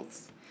and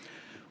health.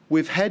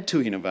 We've had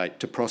to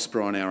innovate to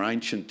prosper on our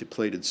ancient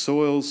depleted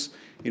soils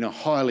in a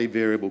highly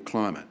variable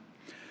climate.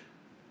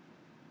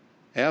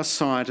 Our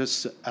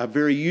scientists are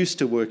very used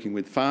to working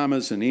with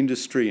farmers and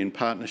industry in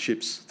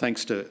partnerships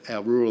thanks to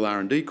our rural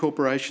R&D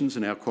corporations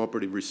and our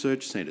cooperative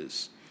research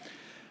centres.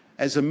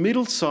 As a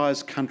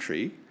middle-sized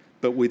country,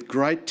 but with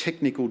great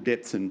technical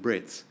depth and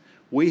breadth,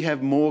 we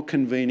have more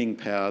convening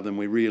power than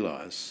we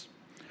realise.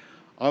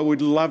 I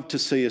would love to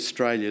see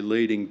Australia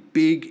leading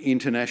big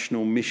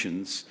international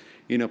missions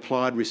in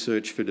applied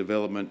research for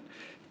development,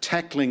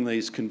 tackling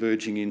these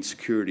converging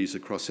insecurities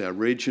across our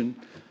region,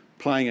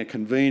 playing a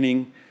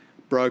convening,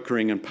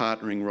 brokering and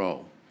partnering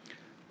role.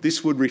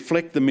 This would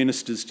reflect the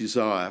Minister's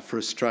desire for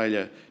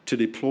Australia to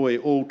deploy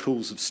all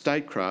tools of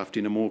statecraft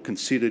in a more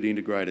considered,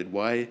 integrated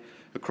way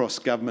across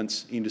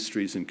governments,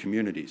 industries and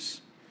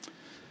communities.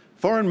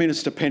 Foreign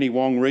Minister Penny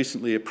Wong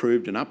recently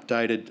approved an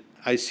updated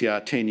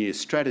ACR 10-year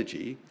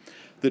strategy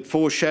that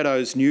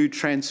foreshadows new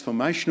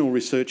transformational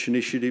research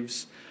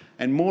initiatives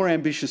and more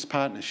ambitious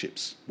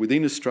partnerships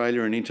within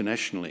Australia and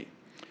internationally.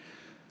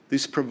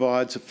 This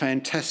provides a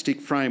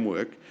fantastic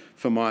framework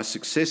for my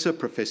successor,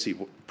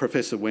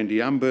 Professor Wendy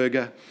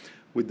Umberger,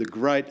 with the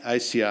great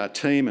ACR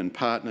team and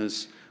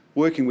partners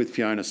working with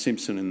Fiona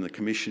Simpson and the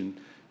Commission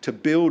to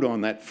build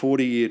on that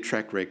 40-year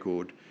track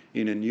record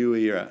in a new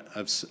era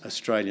of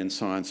Australian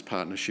science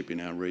partnership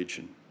in our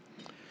region.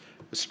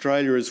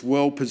 Australia is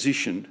well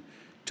positioned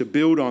to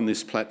build on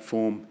this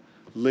platform,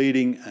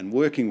 leading and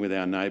working with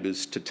our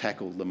neighbours to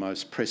tackle the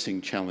most pressing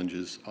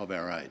challenges of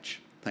our age.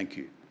 Thank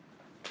you.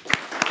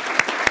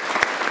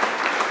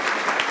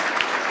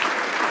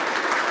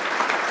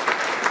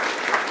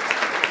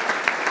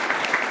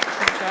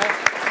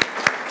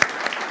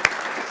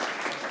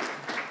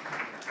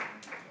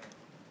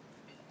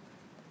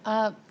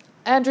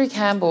 Andrew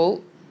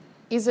Campbell,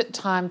 is it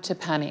time to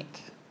panic?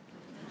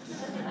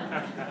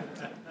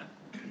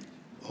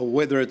 Or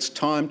whether it's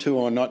time to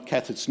or not,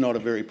 Kath, it's not a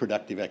very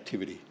productive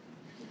activity.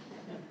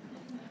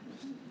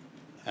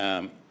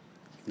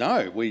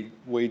 No,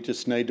 we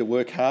just need to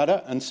work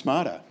harder and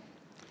smarter.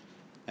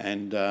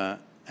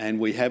 And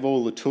we have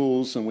all the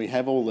tools and we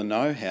have all the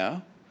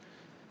know-how.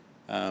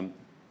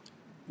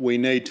 We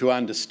need to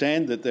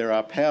understand that there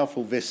are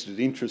powerful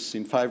vested interests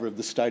in favour of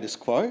the status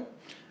quo,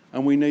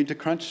 and we need to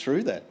crunch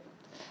through that.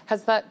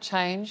 Has that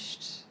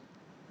changed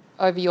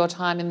over your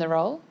time in the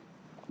role?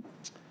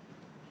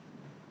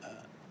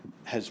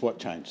 Has what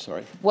changed,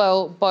 sorry?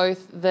 Well,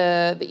 both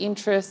the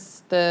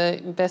interests,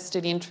 the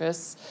vested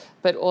interests,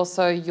 but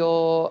also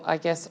your, I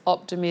guess,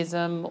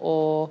 optimism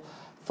or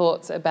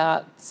thoughts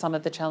about some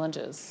of the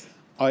challenges.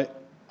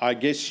 I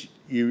guess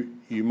you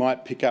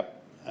might pick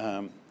up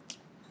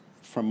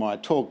from my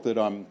talk that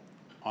I'm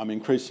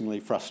increasingly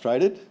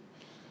frustrated.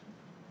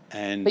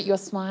 But you're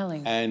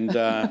smiling. And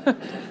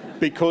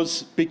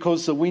because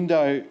the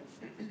window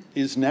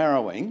is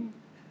narrowing,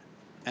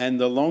 and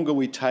the longer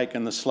we take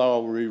and the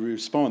slower we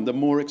respond, the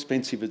more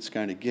expensive it's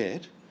going to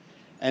get,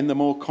 and the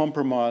more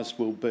compromised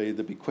will be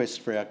the bequest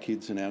for our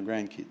kids and our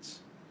grandkids.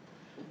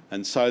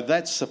 And so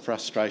that's the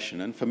frustration.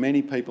 And for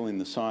many people in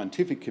the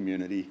scientific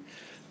community,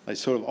 they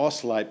sort of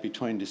oscillate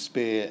between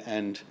despair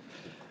and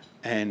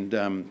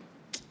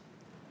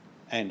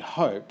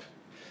hope.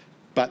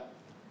 But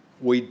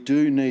we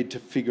do need to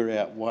figure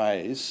out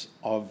ways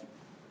of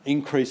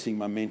increasing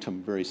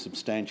momentum very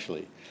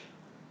substantially.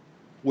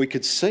 We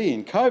could see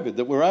in COVID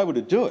that we're able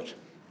to do it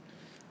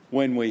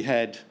when we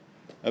had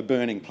a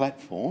burning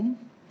platform.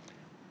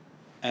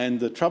 And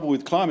the trouble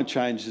with climate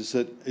change is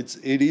that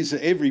it is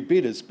every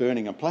bit as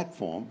burning a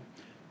platform,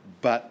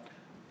 but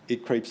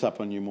it creeps up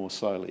on you more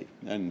slowly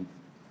and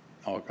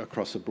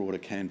across a broader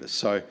canvas.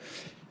 So,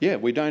 yeah,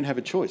 we don't have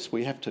a choice.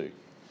 We have to.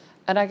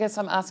 And I guess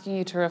I'm asking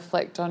you to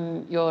reflect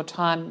on your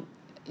time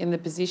in the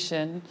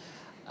position.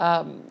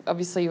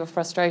 Obviously your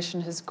frustration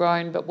has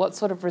grown, but what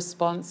sort of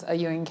response are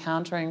you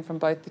encountering from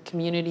both the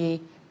community,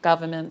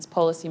 governments,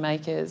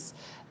 policymakers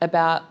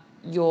about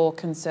your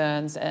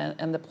concerns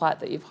and the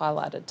plight that you've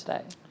highlighted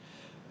today?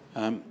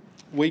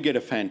 We get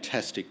a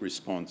fantastic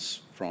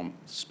response from,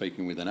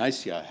 speaking with an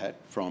ACR hat,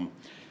 from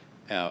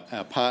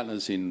our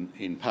partners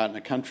in partner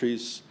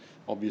countries,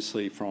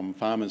 obviously from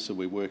farmers that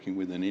we're working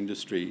with and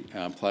industry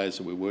players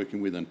that we're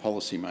working with and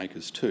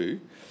policymakers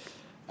too.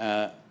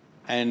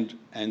 And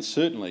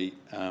certainly,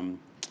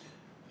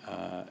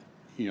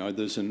 you know,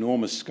 there's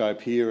enormous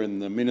scope here, and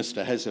the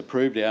Minister has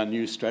approved our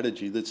new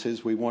strategy that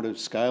says we want to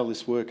scale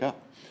this work up.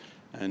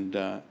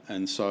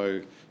 And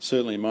so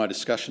certainly in my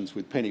discussions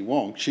with Penny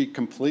Wong, she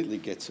completely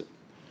gets it.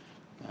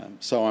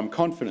 So I'm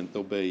confident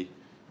there'll be,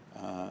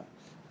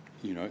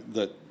 you know,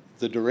 that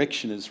the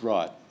direction is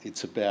right.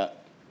 It's about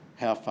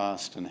how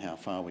fast and how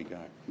far we go.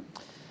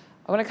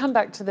 I want to come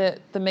back to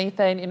the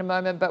methane in a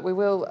moment, but we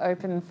will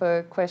open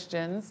for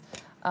questions.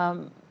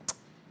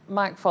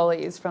 Mike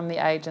Foley is from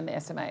The Age and the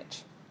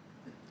SMH.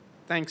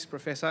 Thanks,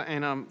 Professor,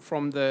 and I'm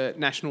from the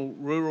National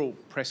Rural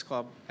Press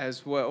Club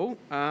as well.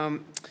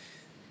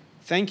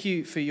 Thank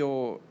you for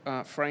your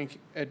frank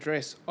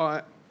address.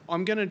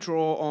 I'm going to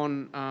draw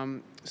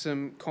on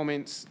some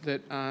comments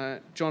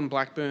that John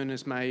Blackburn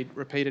has made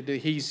repeatedly.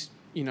 He's,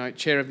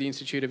 chair of the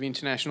Institute of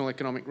International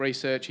Economic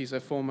Research. He's a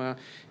former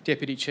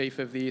Deputy Chief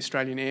of the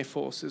Australian Air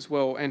Force as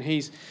well, and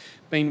he's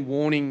been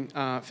warning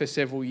for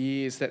several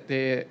years that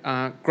there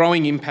are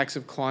growing impacts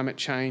of climate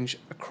change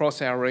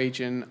across our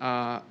region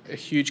are a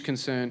huge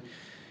concern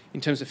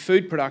in terms of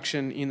food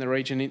production in the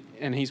region,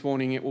 and he's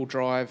warning it will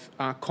drive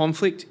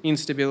conflict,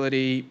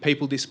 instability,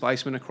 people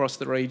displacement across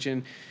the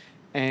region,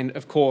 and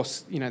of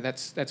course,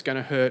 that's going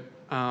to hurt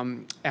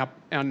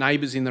our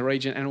neighbours in the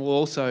region, and will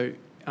also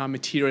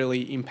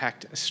materially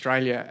impact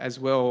Australia as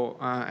well,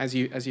 as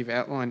you've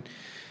outlined,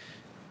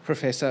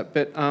 Professor.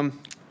 But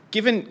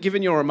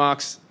given your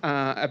remarks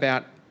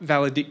about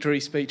valedictory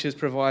speeches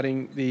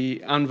providing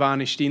the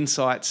unvarnished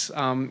insights,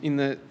 in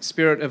the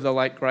spirit of the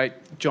late great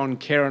John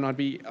Kerrin, I'd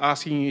be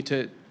asking you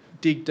to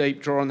dig deep,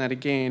 draw on that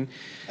again.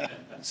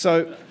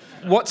 So,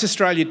 what's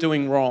Australia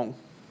doing wrong?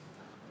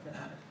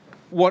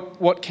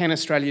 What can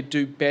Australia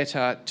do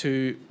better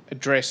to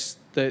address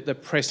the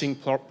pressing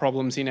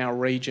problems in our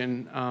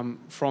region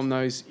from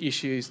those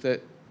issues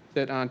that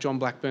John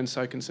Blackburn's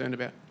so concerned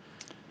about?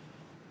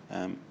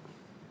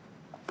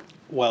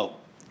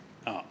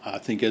 I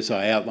think, as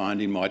I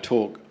outlined in my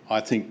talk, I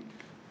think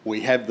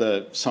we have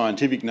the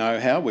scientific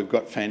know-how. We've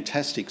got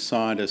fantastic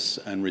scientists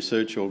and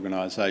research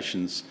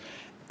organisations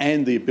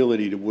and the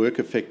ability to work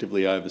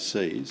effectively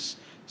overseas.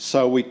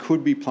 So we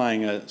could be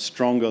playing a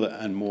stronger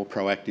and more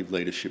proactive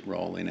leadership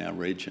role in our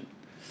region.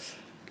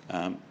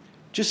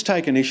 Just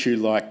take an issue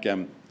like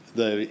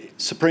the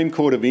Supreme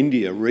Court of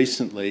India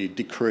recently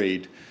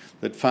decreed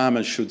that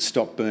farmers should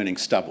stop burning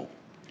stubble.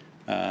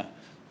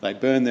 They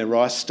burn their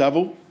rice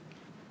stubble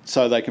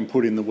so they can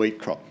put in the wheat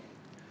crop.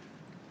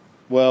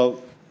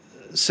 Well,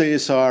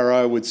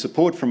 CSIRO, with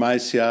support from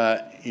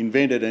ACR,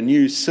 invented a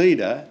new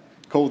seeder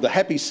called the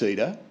Happy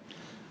Seeder,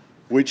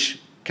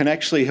 which can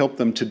actually help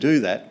them to do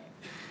that.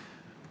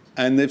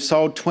 And they've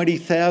sold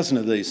 20,000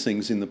 of these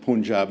things in the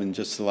Punjab in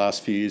just the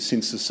last few years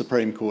since the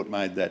Supreme Court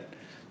made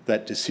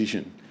that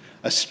decision.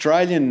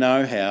 Australian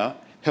know-how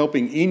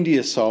helping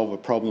India solve a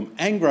problem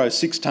and grow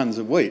 6 tonnes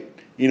of wheat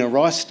in a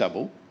rice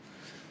stubble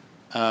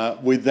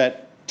with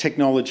that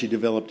technology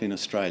developed in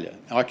Australia.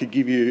 I could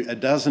give you a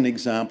dozen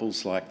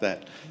examples like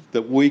that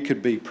we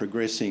could be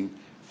progressing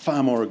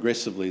far more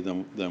aggressively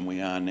than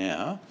we are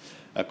now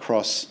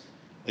across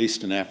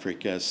Eastern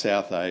Africa,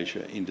 South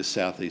Asia, into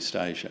Southeast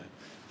Asia.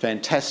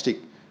 Fantastic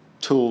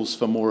tools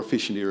for more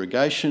efficient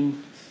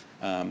irrigation,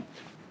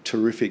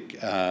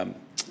 terrific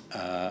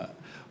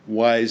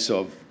ways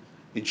of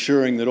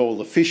ensuring that all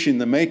the fish in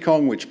the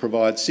Mekong, which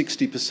provides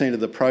 60% of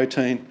the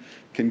protein,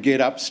 can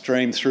get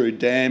upstream through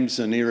dams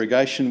and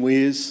irrigation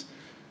weirs.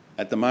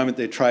 At the moment,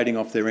 they're trading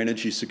off their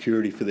energy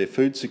security for their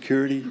food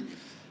security.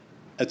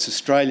 It's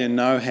Australian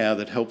know-how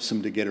that helps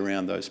them to get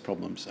around those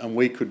problems, and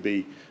we could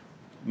be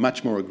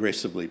much more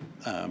aggressively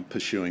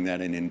pursuing that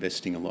and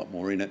investing a lot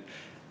more in it.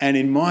 And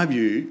in my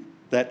view,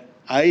 that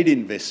aid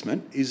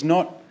investment is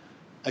not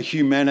a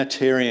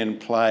humanitarian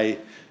play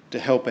to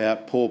help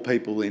out poor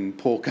people in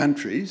poor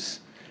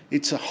countries.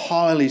 It's a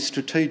highly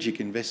strategic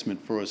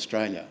investment for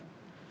Australia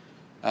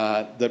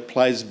that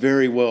plays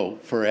very well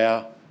for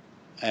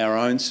our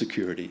own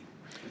security.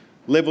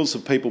 Levels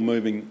of people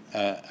moving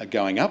are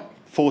going up.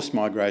 Forced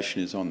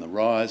migration is on the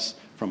rise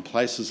from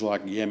places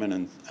like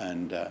Yemen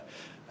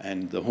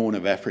and the Horn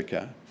of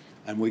Africa,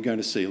 and we're going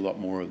to see a lot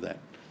more of that.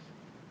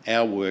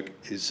 Our work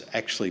is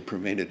actually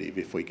preventative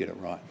if we get it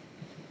right.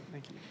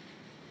 Thank you.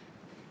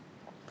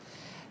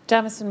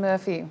 Jamison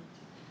Murphy.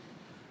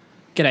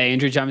 G'day,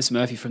 Andrew. Jamison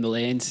Murphy from The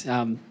Land.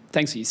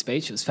 Thanks for your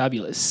speech. It was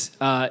fabulous.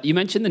 You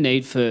mentioned the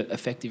need for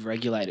effective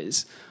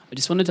regulators. I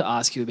just wanted to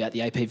ask you about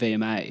the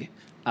APVMA.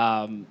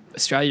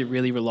 Australia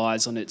really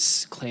relies on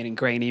its clean and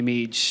green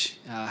image,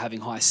 having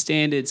high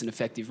standards and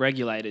effective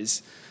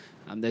regulators.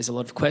 There's a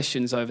lot of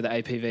questions over the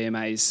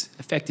APVMA's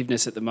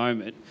effectiveness at the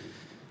moment.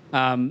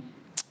 Some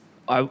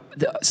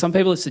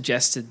people have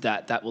suggested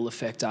that will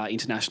affect our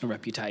international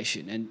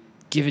reputation. And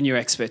given your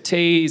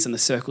expertise and the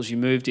circles you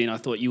moved in, I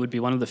thought you would be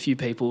one of the few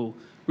people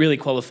really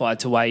qualified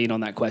to weigh in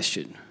on that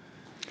question.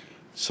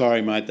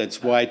 Sorry, mate,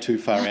 that's way too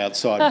far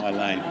outside my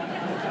lane.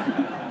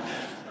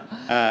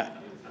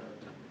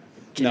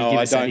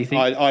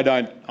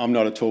 I'm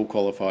not at all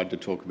qualified to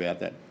talk about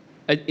that.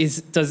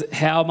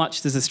 How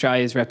much does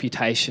Australia's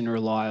reputation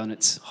rely on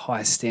its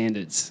high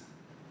standards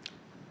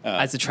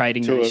as a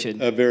trading nation?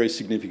 To a very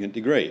significant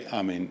degree.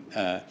 I mean,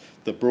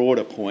 the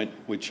broader point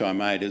which I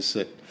made is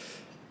that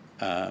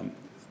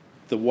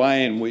the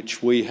way in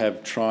which we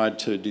have tried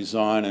to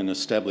design and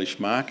establish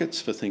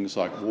markets for things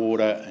like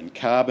water and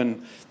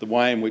carbon, the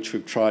way in which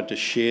we've tried to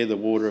share the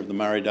water of the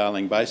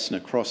Murray-Darling Basin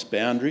across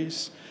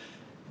boundaries.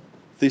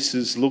 This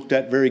is looked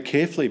at very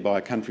carefully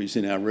by countries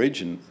in our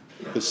region.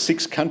 There's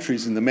 6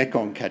 countries in the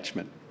Mekong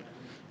catchment,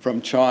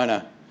 from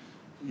China,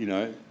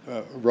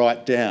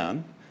 right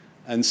down.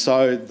 And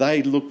so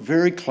they look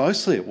very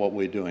closely at what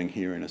we're doing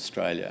here in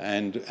Australia,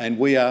 and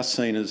we are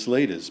seen as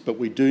leaders, but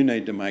we do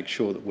need to make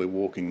sure that we're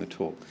walking the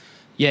talk.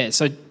 Yeah,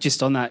 so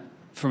just on that,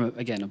 from,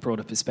 again, a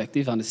broader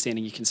perspective,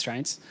 understanding your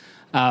constraints,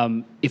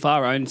 if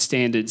our own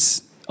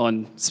standards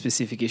on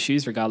specific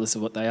issues, regardless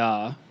of what they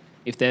are,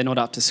 if they're not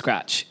up to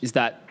scratch, is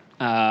that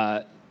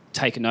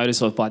taken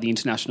notice of by the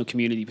international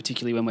community,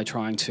 particularly when we're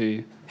trying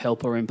to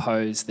help or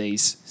impose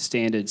these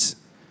standards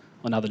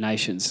on other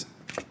nations?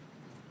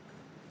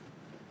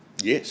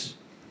 Yes.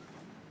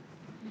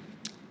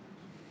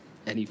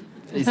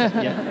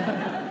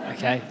 Yeah.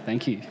 Okay,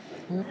 thank you.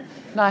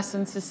 Nice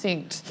and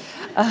succinct.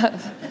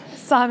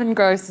 Simon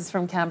Gross is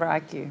from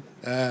Canberra IQ.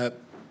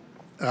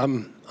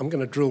 I'm going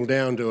to drill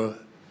down to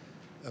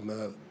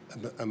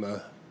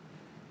a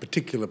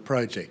particular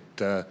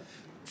project,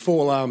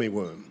 fall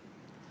armyworm.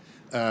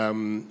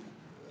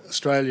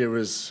 Australia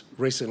has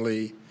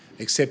recently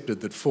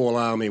accepted that fall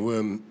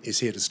armyworm is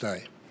here to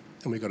stay,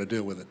 and we've got to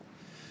deal with it.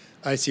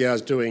 ACR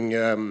is doing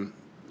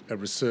a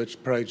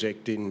research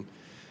project in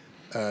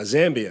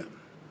Zambia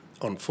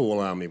on fall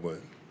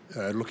armyworm,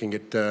 looking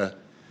at a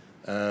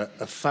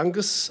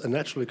fungus, a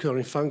naturally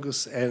occurring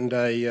fungus, and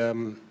a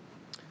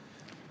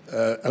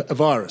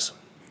virus.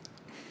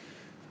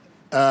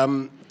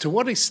 To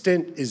what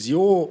extent is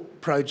your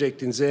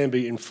project in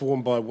Zambia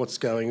informed by what's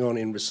going on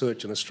in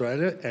research in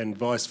Australia and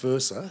vice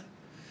versa?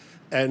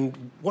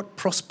 And what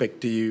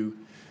prospect do you,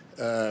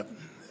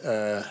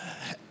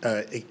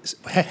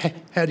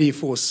 how do you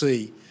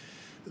foresee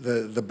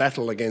the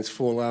battle against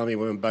fall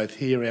armyworm both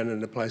here and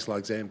in a place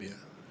like Zambia?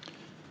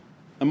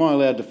 Am I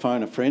allowed to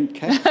phone a friend,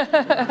 Kat?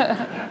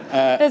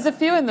 There's a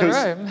few in the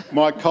room.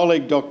 My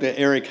colleague, Dr.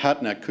 Eric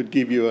Huttner, could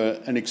give you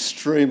an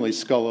extremely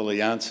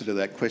scholarly answer to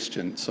that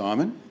question,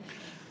 Simon.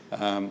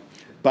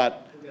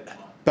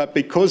 But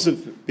because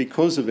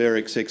of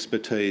Eric's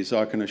expertise,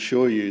 I can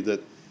assure you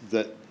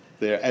that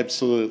there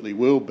absolutely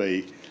will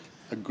be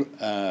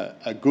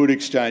a good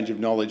exchange of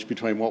knowledge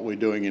between what we're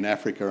doing in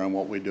Africa and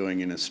what we're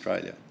doing in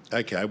Australia.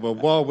 Okay, well,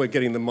 while we're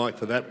getting the mic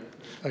for that,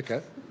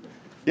 okay.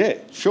 Yeah,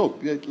 sure.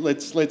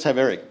 Let's have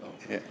Eric.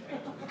 Yeah.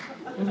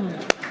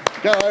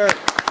 Go, Eric.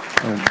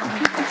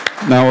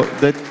 Now,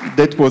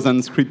 that was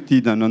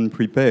unscripted and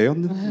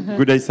unprepared.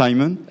 Good day,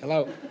 Simon.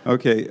 Hello.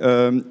 Okay,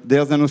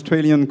 there's an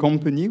Australian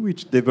company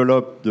which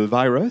developed the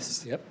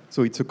virus. Yep.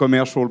 So it's a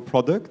commercial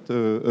product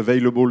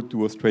available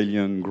to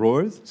Australian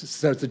growers.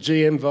 So it's a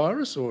GM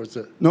virus, or is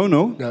it?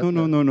 No.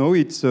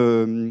 It's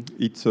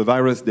a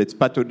virus that's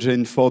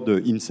pathogen for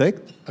the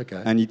insect.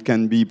 Okay. And it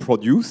can be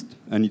produced,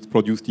 and it's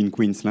produced in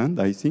Queensland,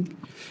 I think.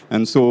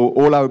 And so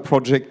all our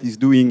project is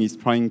doing is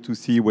trying to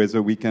see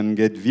whether we can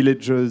get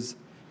villagers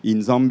in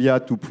Zambia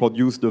to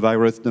produce the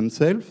virus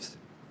themselves.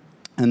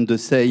 And the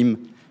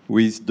same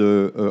with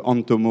the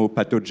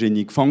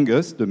entomopathogenic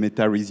fungus, the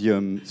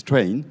Metarhizium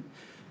strain.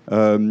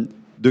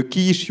 The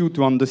key issue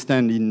to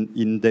understand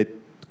in that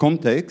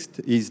context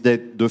is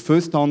that the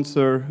first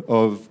answer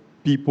of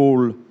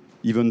people,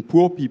 even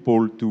poor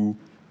people, to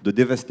the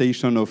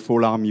devastation of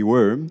fall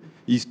armyworm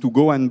is to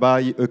go and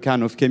buy a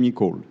can of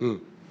chemical.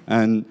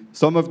 And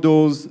some of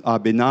those are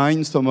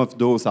benign, some of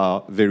those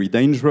are very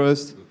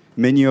dangerous.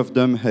 Many of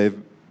them have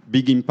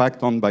big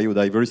impact on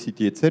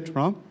biodiversity,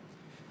 etc.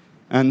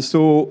 And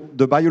so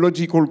the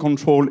biological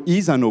control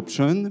is an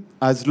option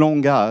as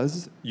long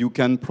as you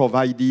can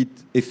provide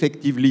it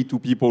effectively to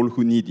people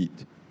who need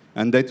it.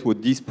 And that's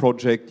what this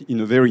project,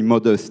 in a very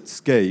modest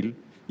scale,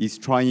 is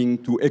trying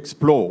to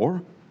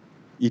explore.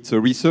 It's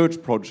a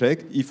research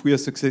project. If we are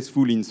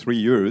successful in 3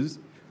 years,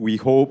 we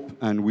hope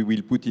and we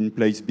will put in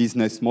place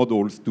business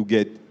models to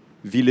get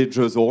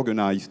villagers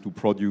organized to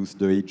produce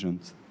the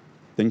agents.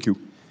 Thank you.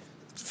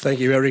 Thank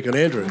you, Eric and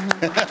Andrew.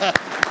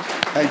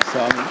 Thanks,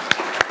 Simon.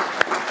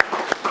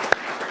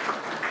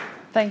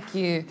 Thank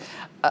you.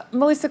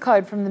 Melissa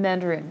Code from the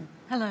Mandarin.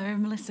 Hello,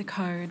 Melissa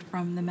Code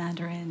from the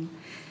Mandarin.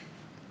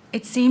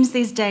 It seems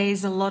these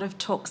days a lot of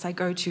talks I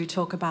go to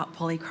talk about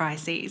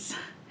polycrises,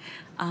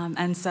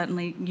 and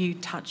certainly you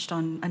touched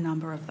on a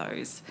number of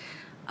those.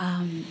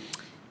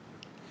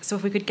 So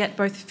if we could get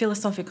both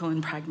philosophical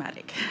and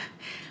pragmatic.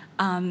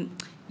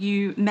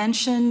 You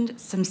mentioned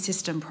some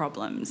system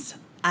problems,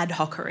 ad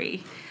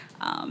hocery,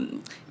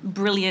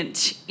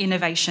 brilliant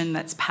innovation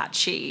that's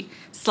patchy,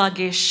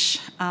 sluggish,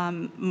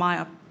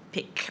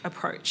 myopic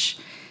approach.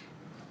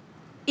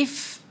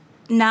 If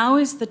now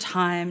is the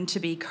time to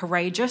be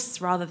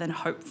courageous rather than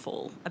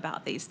hopeful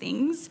about these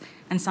things,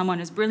 and someone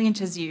as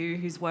brilliant as you,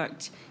 who's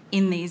worked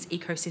in these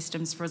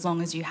ecosystems for as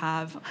long as you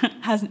have,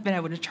 hasn't been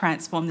able to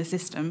transform the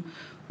system,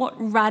 what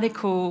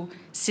radical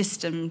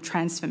system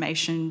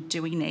transformation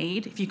do we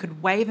need? If you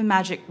could wave a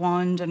magic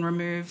wand and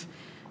remove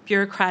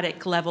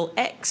bureaucratic level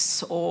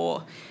X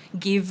or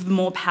give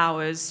more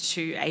powers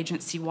to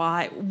agency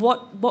Y?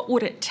 What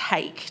would it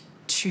take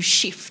to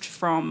shift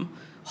from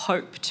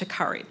hope to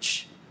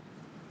courage?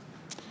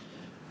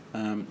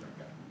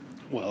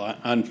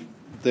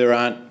 There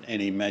aren't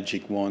any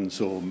magic wands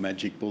or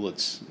magic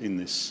bullets in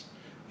this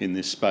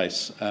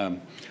space.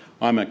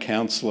 I'm a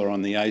counsellor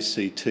on the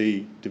ACT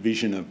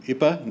division of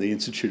IPA, the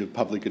Institute of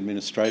Public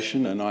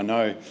Administration, and I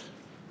know,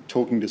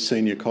 talking to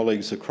senior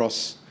colleagues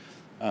across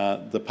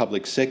the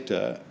public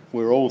sector,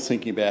 we're all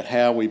thinking about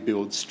how we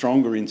build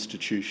stronger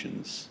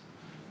institutions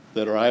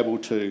that are able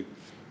to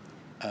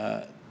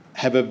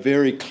have a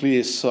very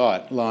clear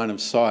line of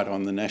sight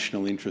on the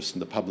national interest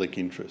and the public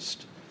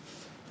interest,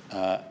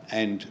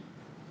 and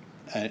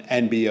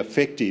be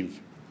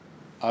effective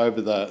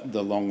over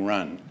the long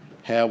run.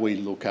 How we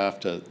look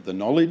after the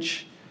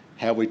knowledge,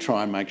 how we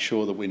try and make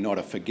sure that we're not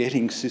a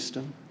forgetting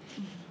system,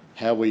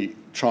 how we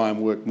try and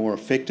work more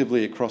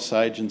effectively across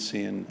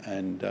agency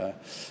and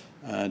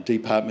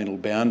departmental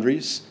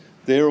boundaries.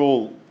 They're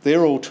all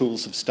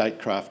tools of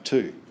statecraft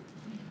too.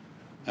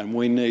 And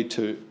we need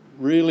to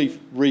really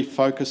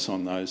refocus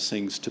on those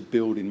things to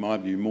build, in my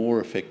view, more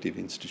effective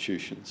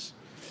institutions.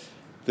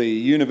 The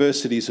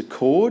universities'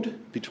 accord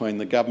between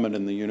the government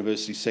and the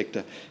university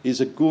sector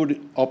is a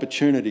good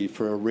opportunity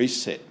for a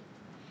reset.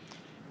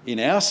 In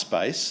our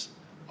space,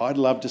 I'd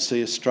love to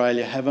see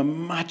Australia have a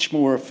much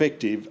more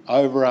effective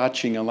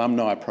overarching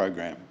alumni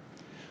program.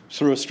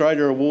 Through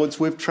Australia Awards,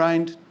 we've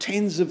trained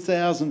tens of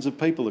thousands of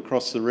people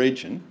across the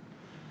region,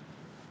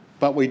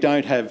 but we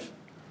don't have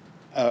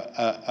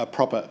a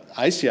proper,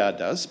 ACR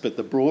does, but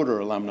the broader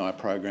alumni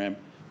program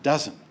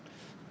doesn't.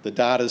 The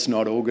data's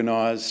not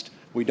organised,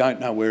 we don't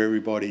know where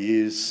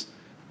everybody is.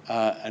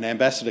 An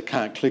ambassador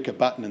can't click a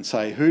button and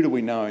say, who do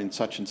we know in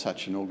such and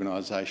such an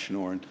organisation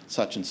or in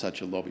such and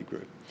such a lobby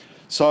group?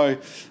 So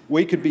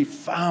we could be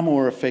far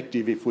more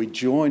effective if we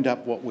joined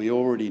up what we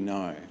already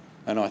know.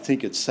 And I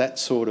think it's that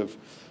sort of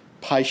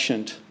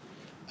patient,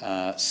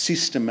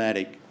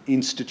 systematic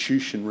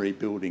institution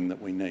rebuilding that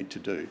we need to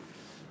do.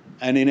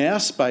 And in our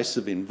space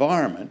of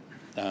environment,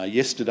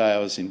 yesterday I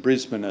was in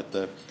Brisbane at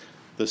the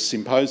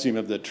symposium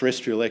of the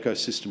Terrestrial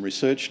Ecosystem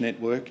Research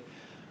Network.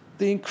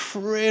 The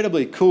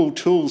incredibly cool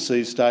tools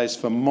these days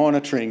for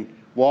monitoring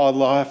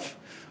wildlife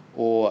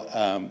or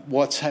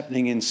what's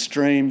happening in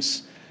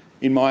streams.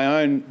 In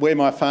my own, where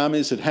my farm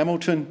is at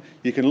Hamilton,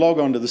 you can log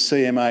onto the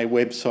CMA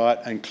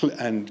website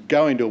and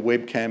go into a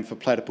webcam for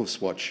platypus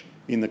watch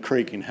in the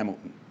creek in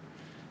Hamilton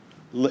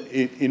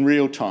in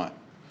real time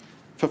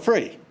for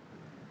free.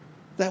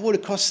 That would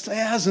have cost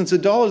thousands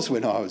of dollars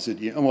when I was at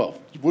uni.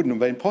 Well, it wouldn't have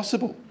been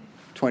possible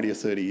 20 or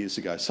 30 years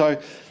ago. So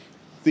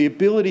the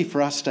ability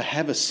for us to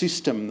have a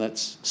system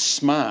that's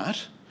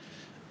smart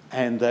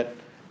and that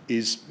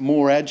is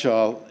more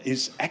agile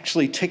is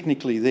actually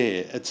technically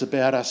there. It's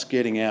about us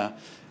getting our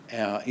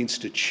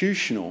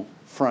institutional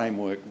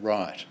framework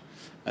right.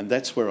 And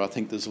that's where I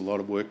think there's a lot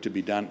of work to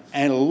be done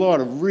and a lot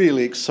of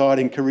really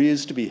exciting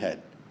careers to be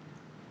had.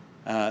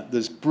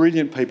 There's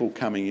brilliant people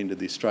coming into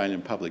the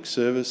Australian public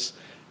service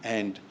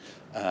and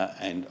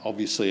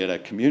obviously at a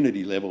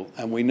community level,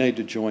 and we need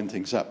to join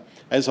things up.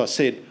 As I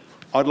said,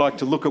 I'd like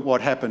to look at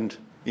what happened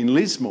in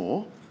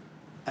Lismore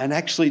and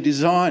actually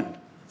design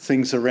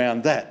things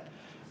around that,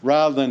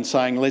 rather than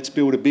saying, let's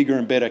build a bigger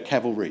and better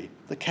cavalry.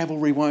 The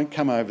cavalry won't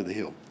come over the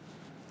hill.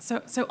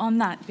 So on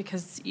that,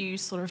 because you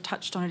sort of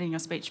touched on it in your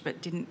speech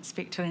but didn't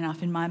speak to it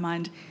enough in my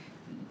mind,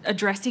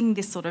 addressing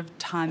this sort of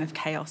time of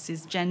chaos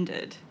is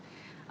gendered.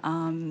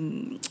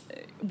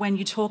 When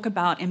you talk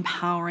about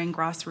empowering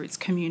grassroots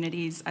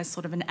communities as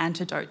sort of an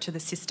antidote to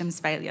the systems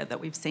failure that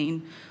we've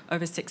seen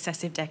over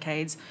successive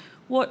decades,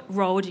 what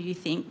role do you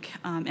think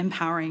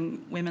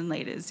empowering women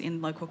leaders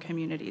in local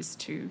communities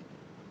to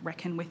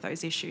reckon with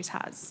those issues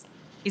has?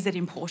 Is it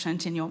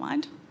important in your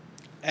mind?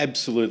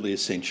 Absolutely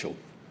essential.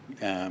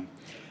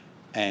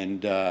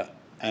 And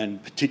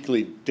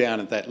particularly down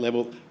at that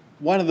level.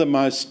 One of the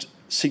most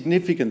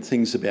significant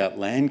things about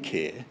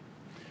Landcare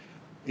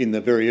in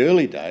the very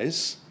early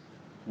days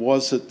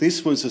was that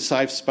this was a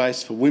safe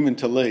space for women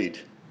to lead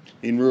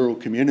in rural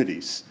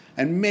communities,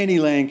 and many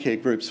Landcare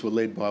groups were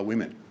led by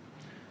women.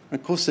 And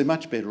of course, they're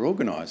much better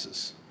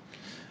organisers.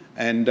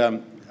 And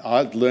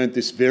I learned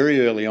this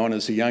very early on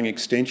as a young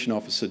extension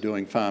officer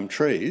doing farm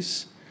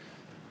trees.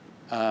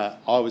 I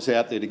was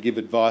out there to give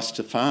advice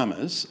to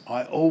farmers.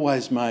 I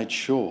always made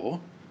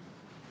sure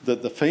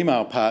that the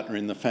female partner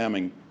in the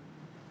farming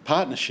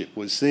partnership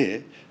was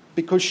there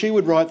because she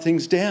would write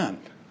things down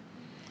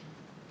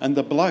and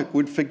the bloke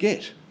would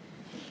forget.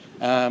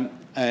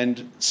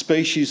 And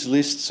species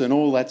lists and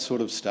all that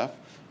sort of stuff.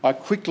 I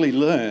quickly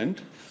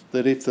learned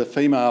that if the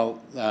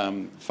female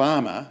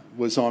farmer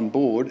was on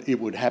board, it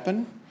would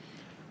happen.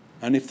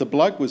 And if the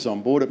bloke was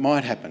on board, it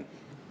might happen.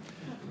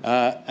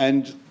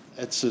 And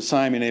it's the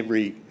same in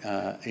every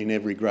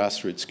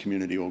grassroots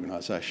community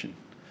organisation.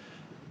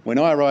 When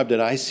I arrived at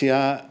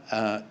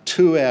ACR,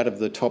 2 out of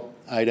the top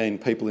 18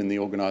 people in the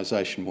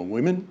organisation were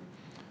women,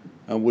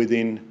 and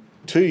within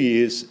 2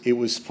 years it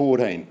was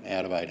 14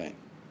 out of 18.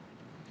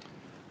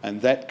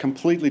 And that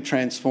completely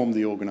transformed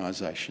the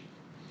organisation.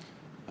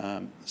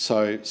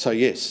 So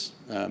yes,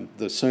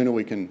 the sooner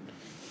we can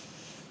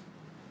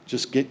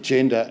just get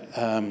gender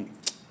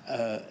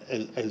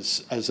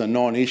as a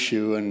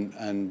non-issue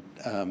and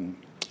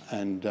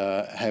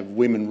have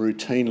women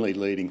routinely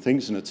leading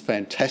things, and it's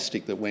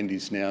fantastic that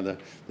Wendy's now the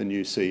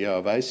new CEO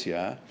of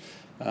ACR,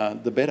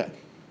 the better.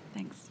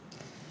 Thanks.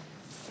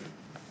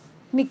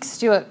 Nick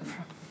Stewart.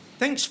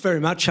 Thanks very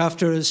much.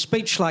 After a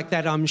speech like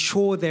that, I'm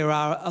sure there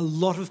are a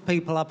lot of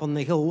people up on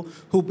the Hill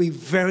who'll be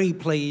very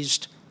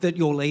pleased that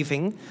you're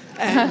leaving,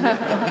 and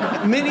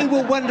many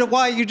will wonder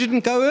why you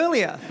didn't go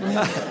earlier.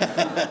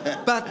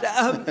 But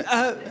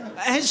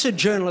as a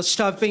journalist,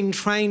 I've been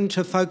trained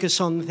to focus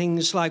on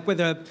things like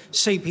whether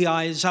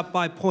CPI is up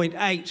by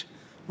 0.8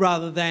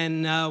 rather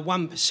than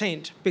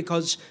 1%,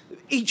 because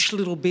each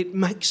little bit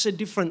makes a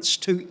difference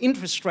to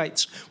interest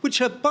rates, which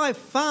are by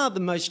far the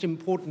most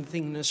important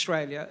thing in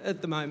Australia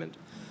at the moment.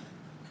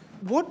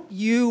 What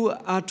you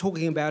are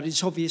talking about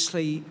is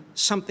obviously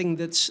something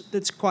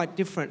that's quite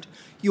different.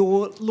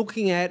 You're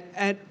looking at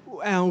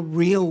our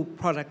real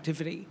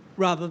productivity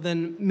rather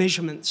than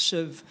measurements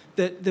of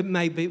that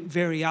may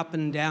vary up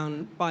and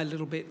down by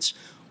little bits.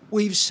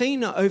 We've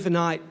seen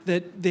overnight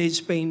that there's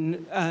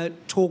been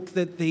talk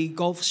that the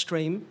Gulf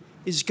Stream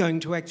is going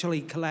to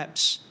actually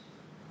collapse.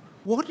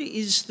 What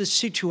is the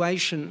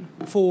situation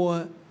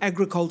for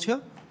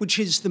agriculture, which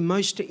is the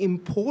most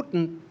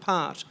important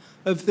part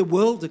of the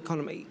world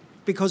economy?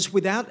 Because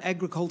without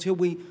agriculture,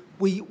 we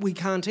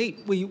can't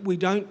eat. We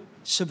don't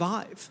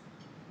survive.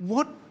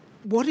 What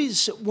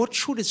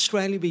should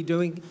Australia be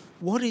doing?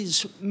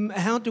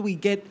 How do we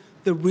get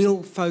the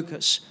real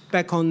focus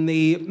back on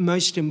the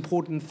most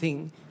important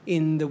thing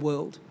in the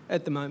world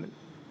at the moment?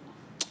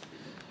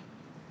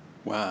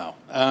 Wow.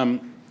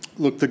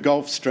 Look,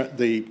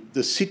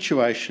 the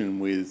situation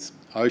with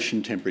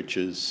ocean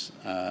temperatures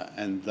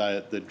and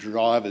the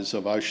drivers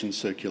of ocean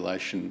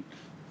circulation,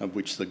 of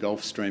which the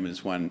Gulf Stream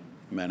is one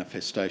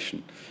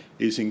manifestation,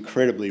 is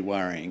incredibly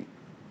worrying.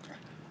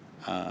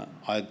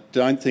 I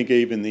don't think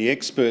even the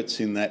experts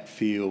in that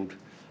field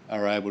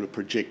are able to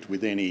project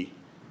with any,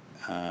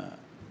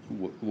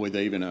 with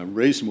even a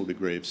reasonable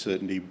degree of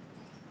certainty,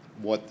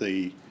 what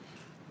the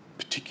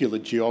particular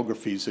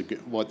geographies,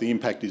 what the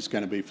impact is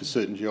going to be for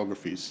certain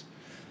geographies.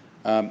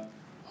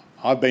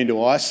 I've been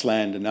to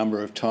Iceland a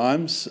number of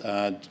times,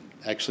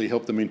 actually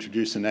helped them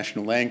introduce a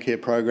national land care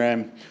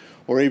program,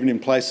 or even in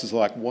places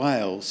like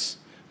Wales.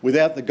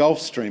 Without the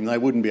Gulf Stream, they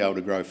wouldn't be able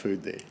to grow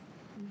food there.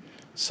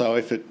 So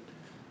if it,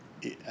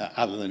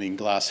 other than in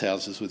glass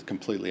houses with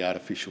completely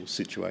artificial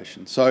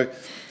situations. So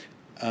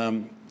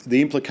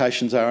the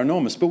implications are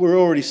enormous, but we're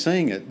already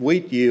seeing it.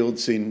 Wheat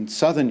yields in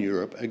southern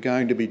Europe are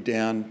going to be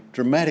down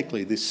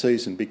dramatically this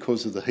season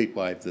because of the heat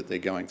wave that they're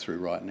going through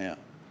right now.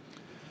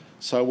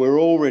 So we're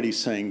already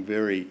seeing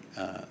very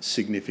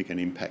significant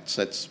impacts.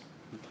 That's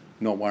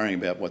not worrying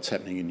about what's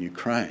happening in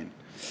Ukraine.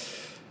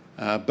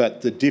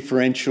 But the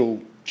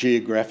differential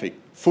geographic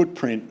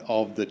footprint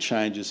of the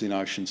changes in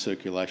ocean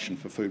circulation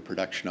for food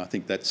production, I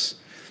think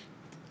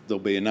there'll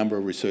be a number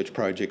of research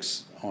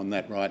projects on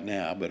that right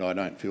now, but I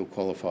don't feel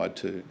qualified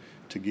to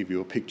give you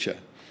a picture.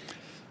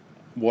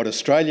 What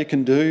Australia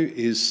can do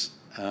is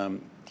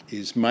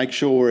make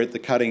sure we're at the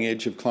cutting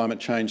edge of climate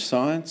change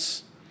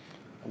science,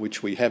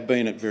 which we have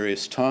been at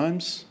various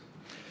times,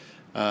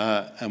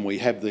 and we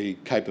have the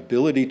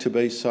capability to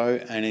be so,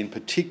 and in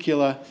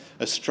particular,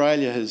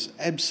 Australia has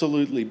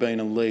absolutely been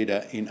a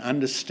leader in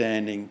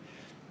understanding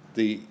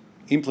the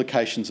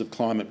implications of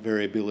climate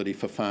variability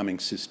for farming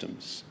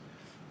systems.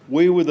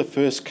 We were the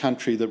first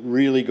country that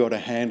really got a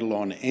handle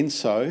on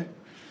ENSO,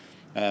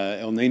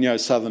 El Niño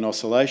Southern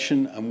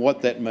Oscillation, and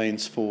what that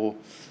means for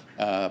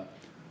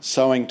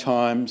sowing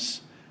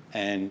times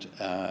and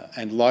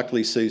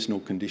likely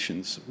seasonal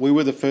conditions. We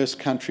were the first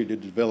country to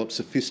develop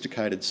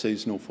sophisticated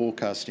seasonal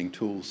forecasting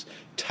tools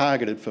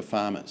targeted for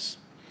farmers.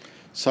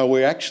 So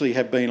we actually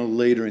have been a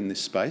leader in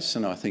this space,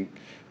 and I think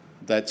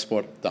that's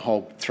what the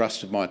whole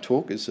thrust of my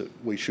talk is, that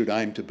we should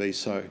aim to be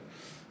so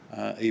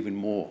even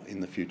more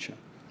in the future.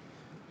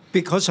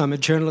 Because I'm a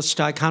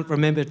journalist, I can't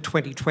remember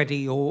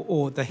 2020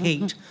 or the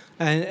heat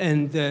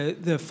and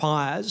the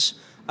fires.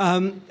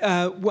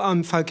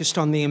 I'm focused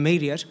on the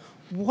immediate.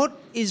 What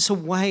is a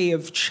way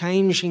of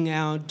changing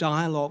our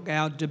dialogue,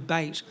 our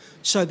debate,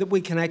 so that we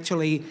can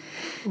actually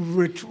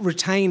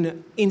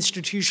retain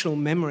institutional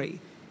memory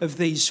of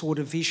these sort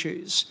of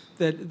issues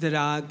that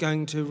are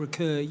going to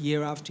recur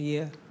year after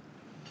year?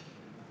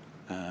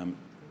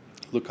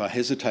 Look, I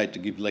hesitate to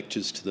give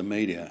lectures to the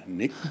media,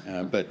 Nick,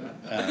 but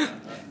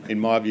in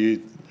my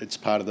view, it's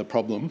part of the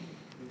problem.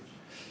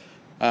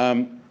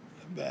 And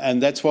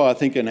that's why I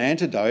think an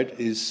antidote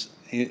is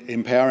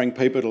empowering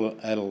people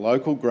at a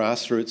local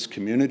grassroots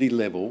community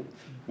level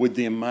with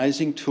the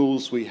amazing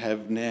tools we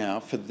have now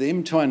for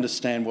them to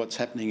understand what's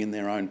happening in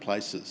their own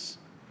places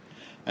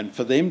and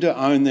for them to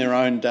own their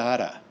own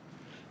data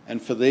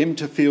and for them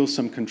to feel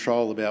some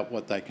control about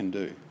what they can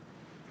do.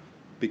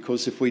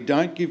 Because if we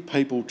don't give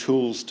people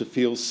tools to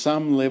feel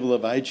some level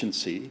of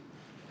agency,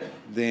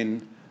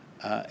 then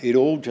It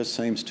all just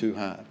seems too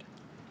hard.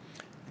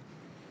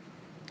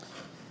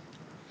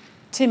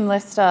 Tim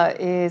Lester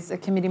is a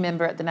committee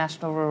member at the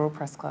National Rural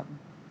Press Club.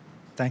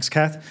 Thanks,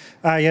 Kath.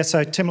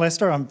 So Tim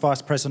Lester, I'm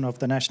Vice President of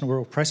the National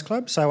Rural Press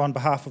Club. So on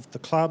behalf of the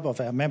club, of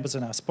our members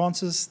and our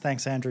sponsors,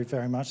 thanks Andrew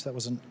very much. That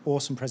was an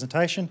awesome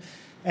presentation.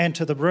 And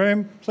to the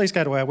room, please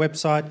go to our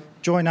website,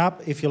 join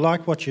up if you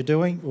like what you're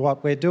doing,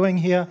 what we're doing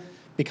here,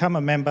 become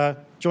a member,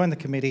 join the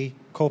committee.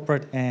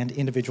 Corporate and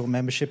individual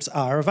memberships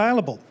are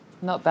available.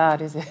 Not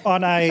bad, is it?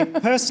 On a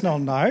personal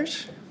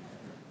note,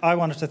 I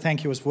wanted to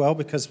thank you as well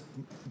because,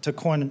 to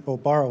coin or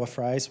borrow a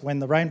phrase, when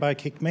the rainbow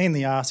kicked me in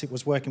the arse, it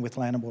was working with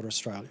Land and Water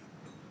Australia.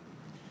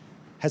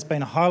 Has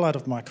been a highlight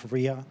of my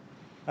career,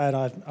 and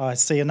I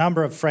see a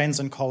number of friends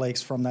and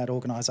colleagues from that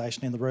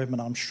organisation in the room,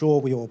 and I'm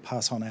sure we all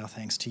pass on our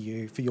thanks to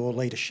you for your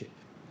leadership.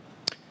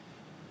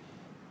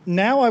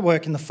 Now I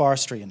work in the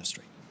forestry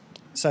industry,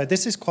 so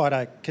this is quite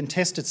a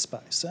contested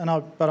space,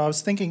 but I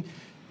was thinking,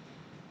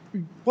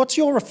 what's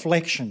your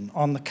reflection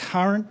on the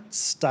current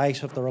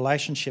state of the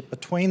relationship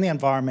between the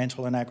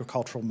environmental and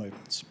agricultural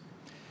movements?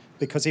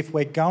 Because if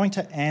we're going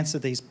to answer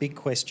these big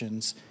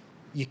questions,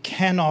 you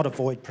cannot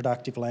avoid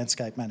productive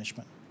landscape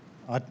management,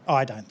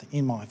 I don't think,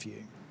 in my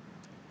view.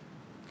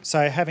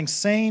 So having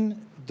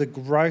seen the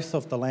growth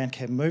of the land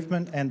care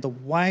movement and the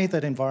way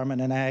that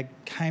environment and ag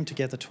came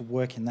together to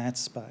work in that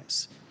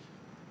space,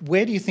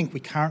 where do you think we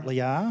currently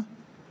are,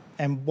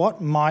 and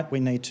what might we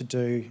need to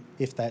do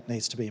if that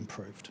needs to be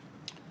improved?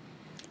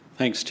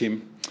 Thanks,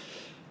 Tim.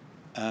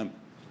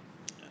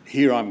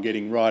 Here I'm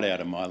getting right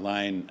out of my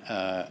lane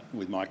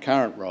with my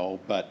current role,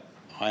 but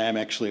I am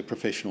actually a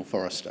professional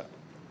forester.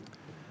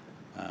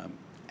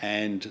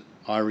 And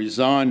I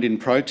resigned in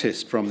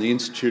protest from the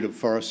Institute of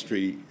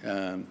Forestry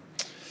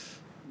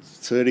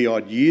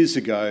 30-odd years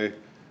ago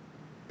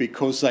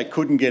because they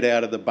couldn't get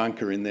out of the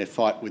bunker in their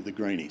fight with the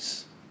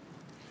greenies.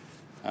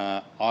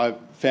 I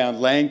found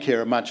land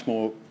care a much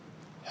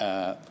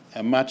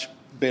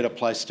better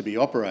place to be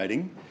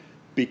operating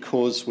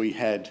because we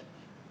had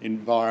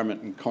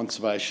environment and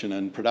conservation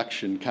and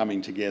production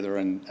coming together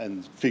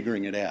and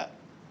figuring it out.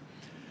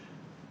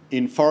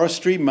 In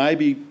forestry,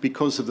 maybe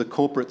because of the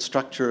corporate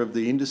structure of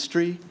the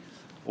industry,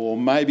 or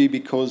maybe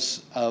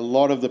because a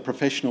lot of the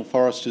professional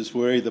foresters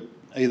were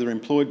either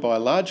employed by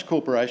large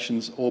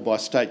corporations or by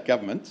state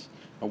governments,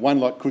 and one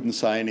lot couldn't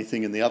say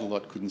anything and the other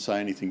lot couldn't say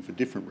anything for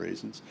different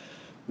reasons.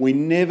 We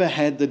never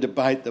had the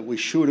debate that we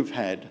should have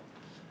had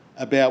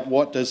about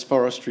what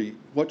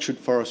should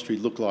forestry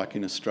look like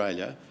in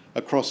Australia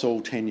across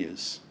all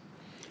tenures.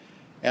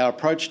 Our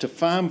approach to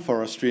farm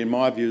forestry, in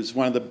my view, is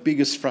one of the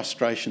biggest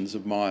frustrations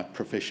of my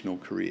professional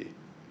career.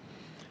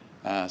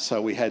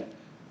 So we had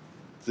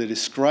the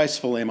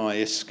disgraceful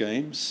MIS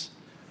schemes,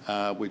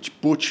 which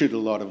butchered a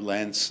lot of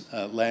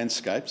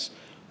landscapes.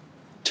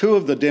 Two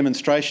of the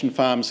demonstration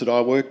farms that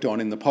I worked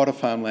on in the Potter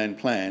Farmland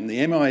Plan,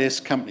 the MIS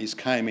companies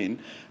came in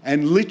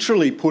and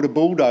literally put a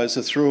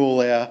bulldozer through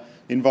all our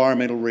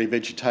environmental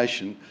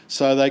revegetation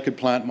so they could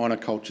plant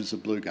monocultures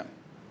of blue gum.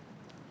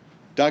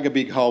 Dug a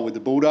big hole with the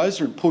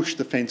bulldozer and pushed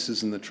the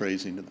fences and the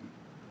trees into them.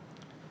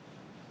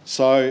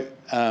 So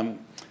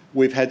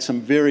we've had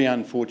some very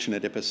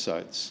unfortunate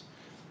episodes.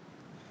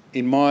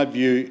 In my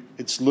view,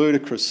 it's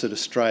ludicrous that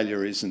Australia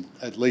isn't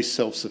at least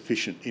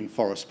self-sufficient in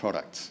forest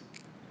products.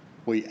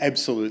 We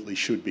absolutely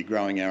should be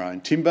growing our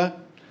own timber,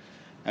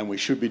 and we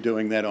should be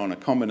doing that on a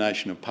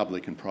combination of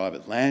public and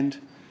private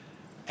land,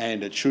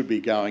 and it should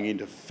be going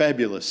into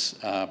fabulous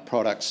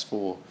products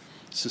for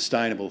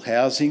sustainable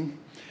housing.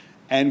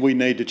 And we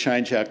need to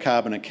change our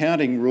carbon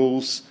accounting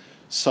rules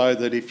so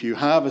that if you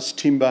harvest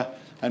timber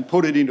and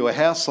put it into a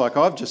house like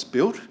I've just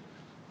built,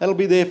 that'll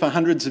be there for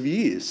hundreds of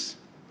years.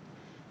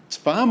 It's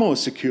far more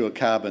secure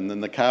carbon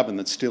than the carbon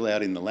that's still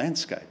out in the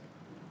landscape.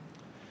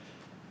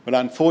 But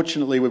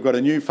unfortunately, we've got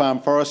a new farm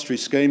forestry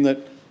scheme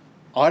that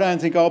I don't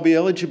think I'll be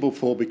eligible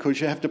for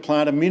because you have to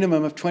plant a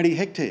minimum of 20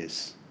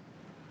 hectares.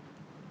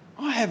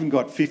 I haven't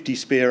got 50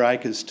 spare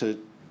acres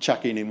to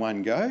chuck in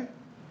one go.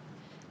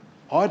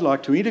 I'd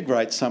like to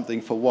integrate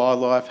something for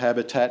wildlife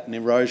habitat and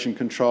erosion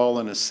control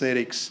and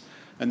aesthetics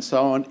and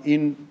so on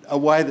in a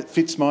way that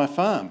fits my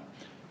farm.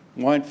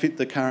 Won't fit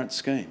the current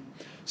scheme.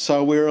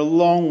 So we're a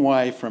long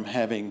way from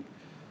having...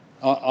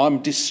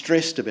 I'm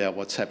distressed about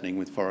what's happening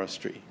with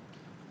forestry.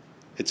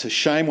 It's a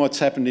shame what's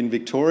happened in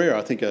Victoria.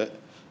 I think a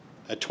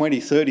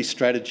 2030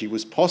 strategy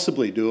was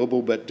possibly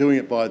doable, but doing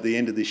it by the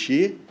end of this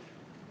year.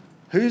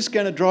 Who's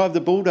going to drive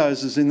the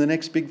bulldozers in the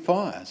next big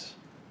fires?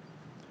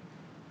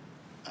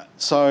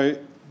 So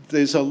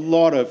there's a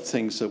lot of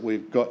things that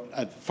we've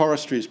got.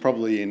 Forestry is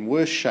probably in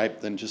worse shape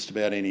than just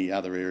about any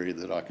other area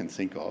that I can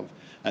think of,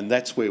 and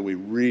that's where we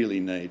really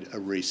need a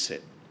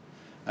reset.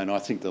 And I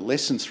think the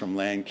lessons from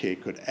land care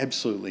could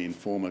absolutely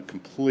inform a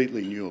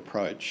completely new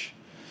approach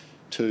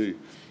to...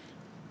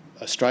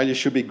 Australia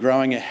should be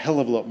growing a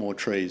hell of a lot more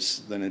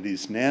trees than it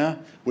is now.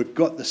 We've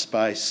got the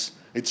space.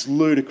 It's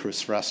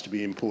ludicrous for us to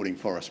be importing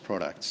forest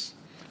products.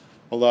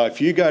 Although if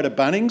you go to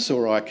Bunnings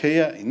or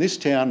IKEA in this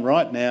town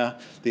right now,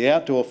 the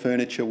outdoor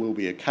furniture will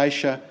be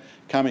acacia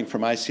coming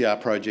from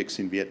ACR projects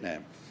in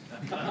Vietnam.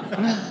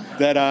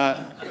 that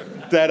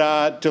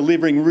are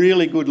delivering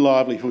really good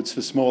livelihoods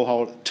for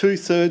smallholder.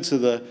 2/3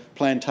 of the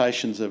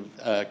plantations of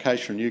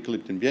acacia and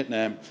eucalypt in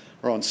Vietnam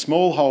are on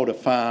smallholder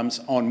farms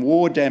on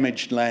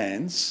war-damaged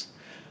lands.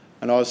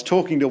 And I was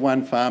talking to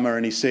one farmer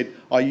and he said,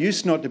 I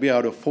used not to be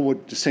able to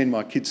afford to send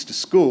my kids to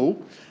school.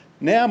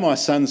 Now my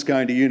son's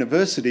going to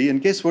university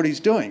and guess what he's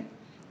doing?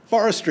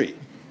 Forestry.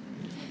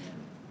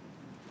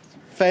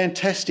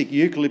 Fantastic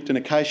eucalypt and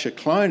acacia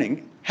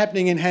cloning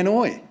happening in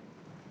Hanoi.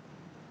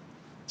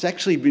 It's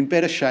actually been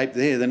better shape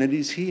there than it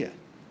is here.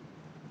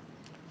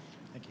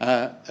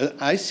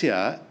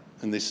 ACR,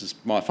 and this is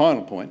my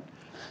final point,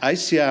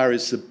 ACR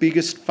is the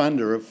biggest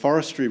funder of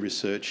forestry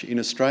research in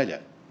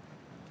Australia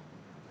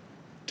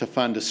to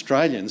fund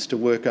Australians to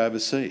work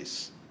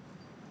overseas.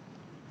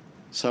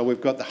 So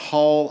we've got the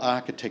whole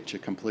architecture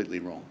completely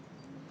wrong.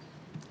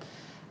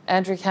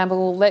 Andrew Campbell,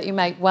 we'll let you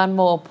make one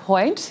more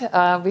point.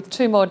 With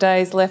 2 more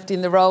days left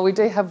in the role, we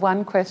do have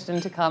one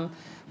question to come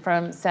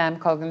from Sam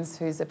Coggins,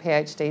 who's a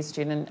PhD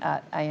student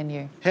at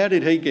ANU. How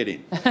did he get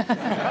in?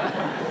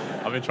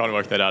 I've been trying to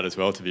work that out as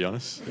well, to be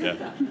honest. Yeah.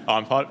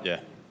 I'm part,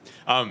 yeah.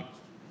 I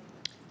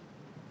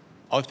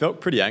felt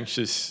pretty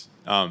anxious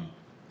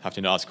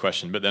having to ask a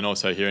question, but then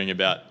also hearing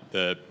about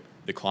the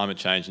climate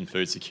change and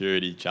food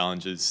security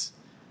challenges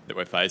that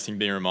we're facing,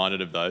 being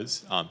reminded of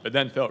those, but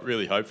then felt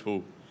really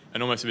hopeful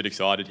and almost a bit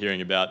excited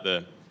hearing about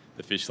the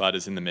fish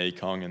ladders in the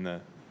Mekong and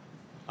the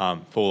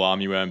fall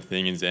armyworm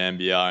thing in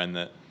Zambia and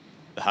the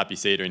happy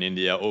cedar in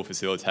India, all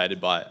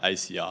facilitated by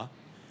ACR.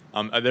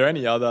 Are there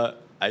any other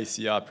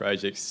ACR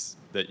projects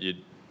that you're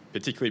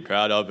particularly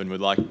proud of and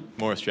would like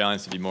more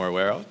Australians to be more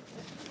aware of?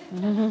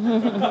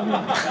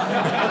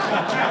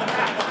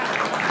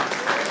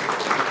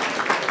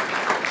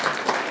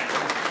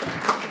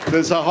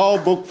 There's a whole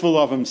book full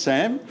of them,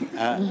 Sam,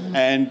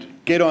 and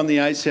get on the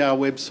ACR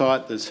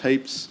website. There's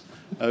heaps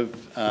of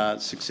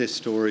success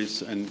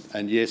stories,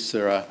 and yes,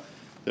 there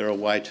are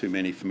way too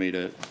many for me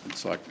to.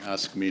 It's like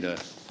asking me to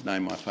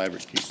name my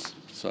favourite kids.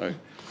 So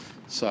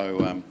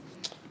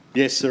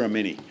yes, there are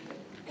many.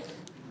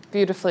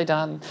 Beautifully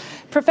done.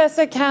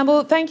 Professor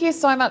Campbell, thank you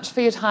so much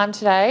for your time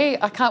today.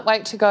 I can't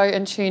wait to go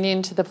and tune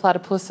in to the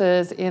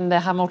platypuses in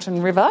the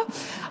Hamilton River.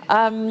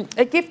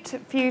 A gift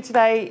for you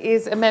today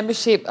is a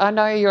membership. I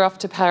know you're off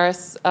to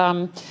Paris,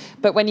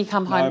 but when you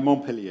come home... No,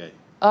 Montpellier.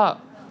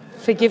 Oh,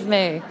 forgive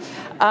me.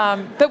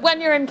 But when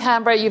you're in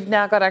Canberra, you've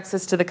now got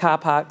access to the car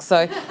park.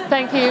 So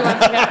thank you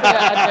once again for your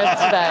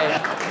address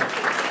today.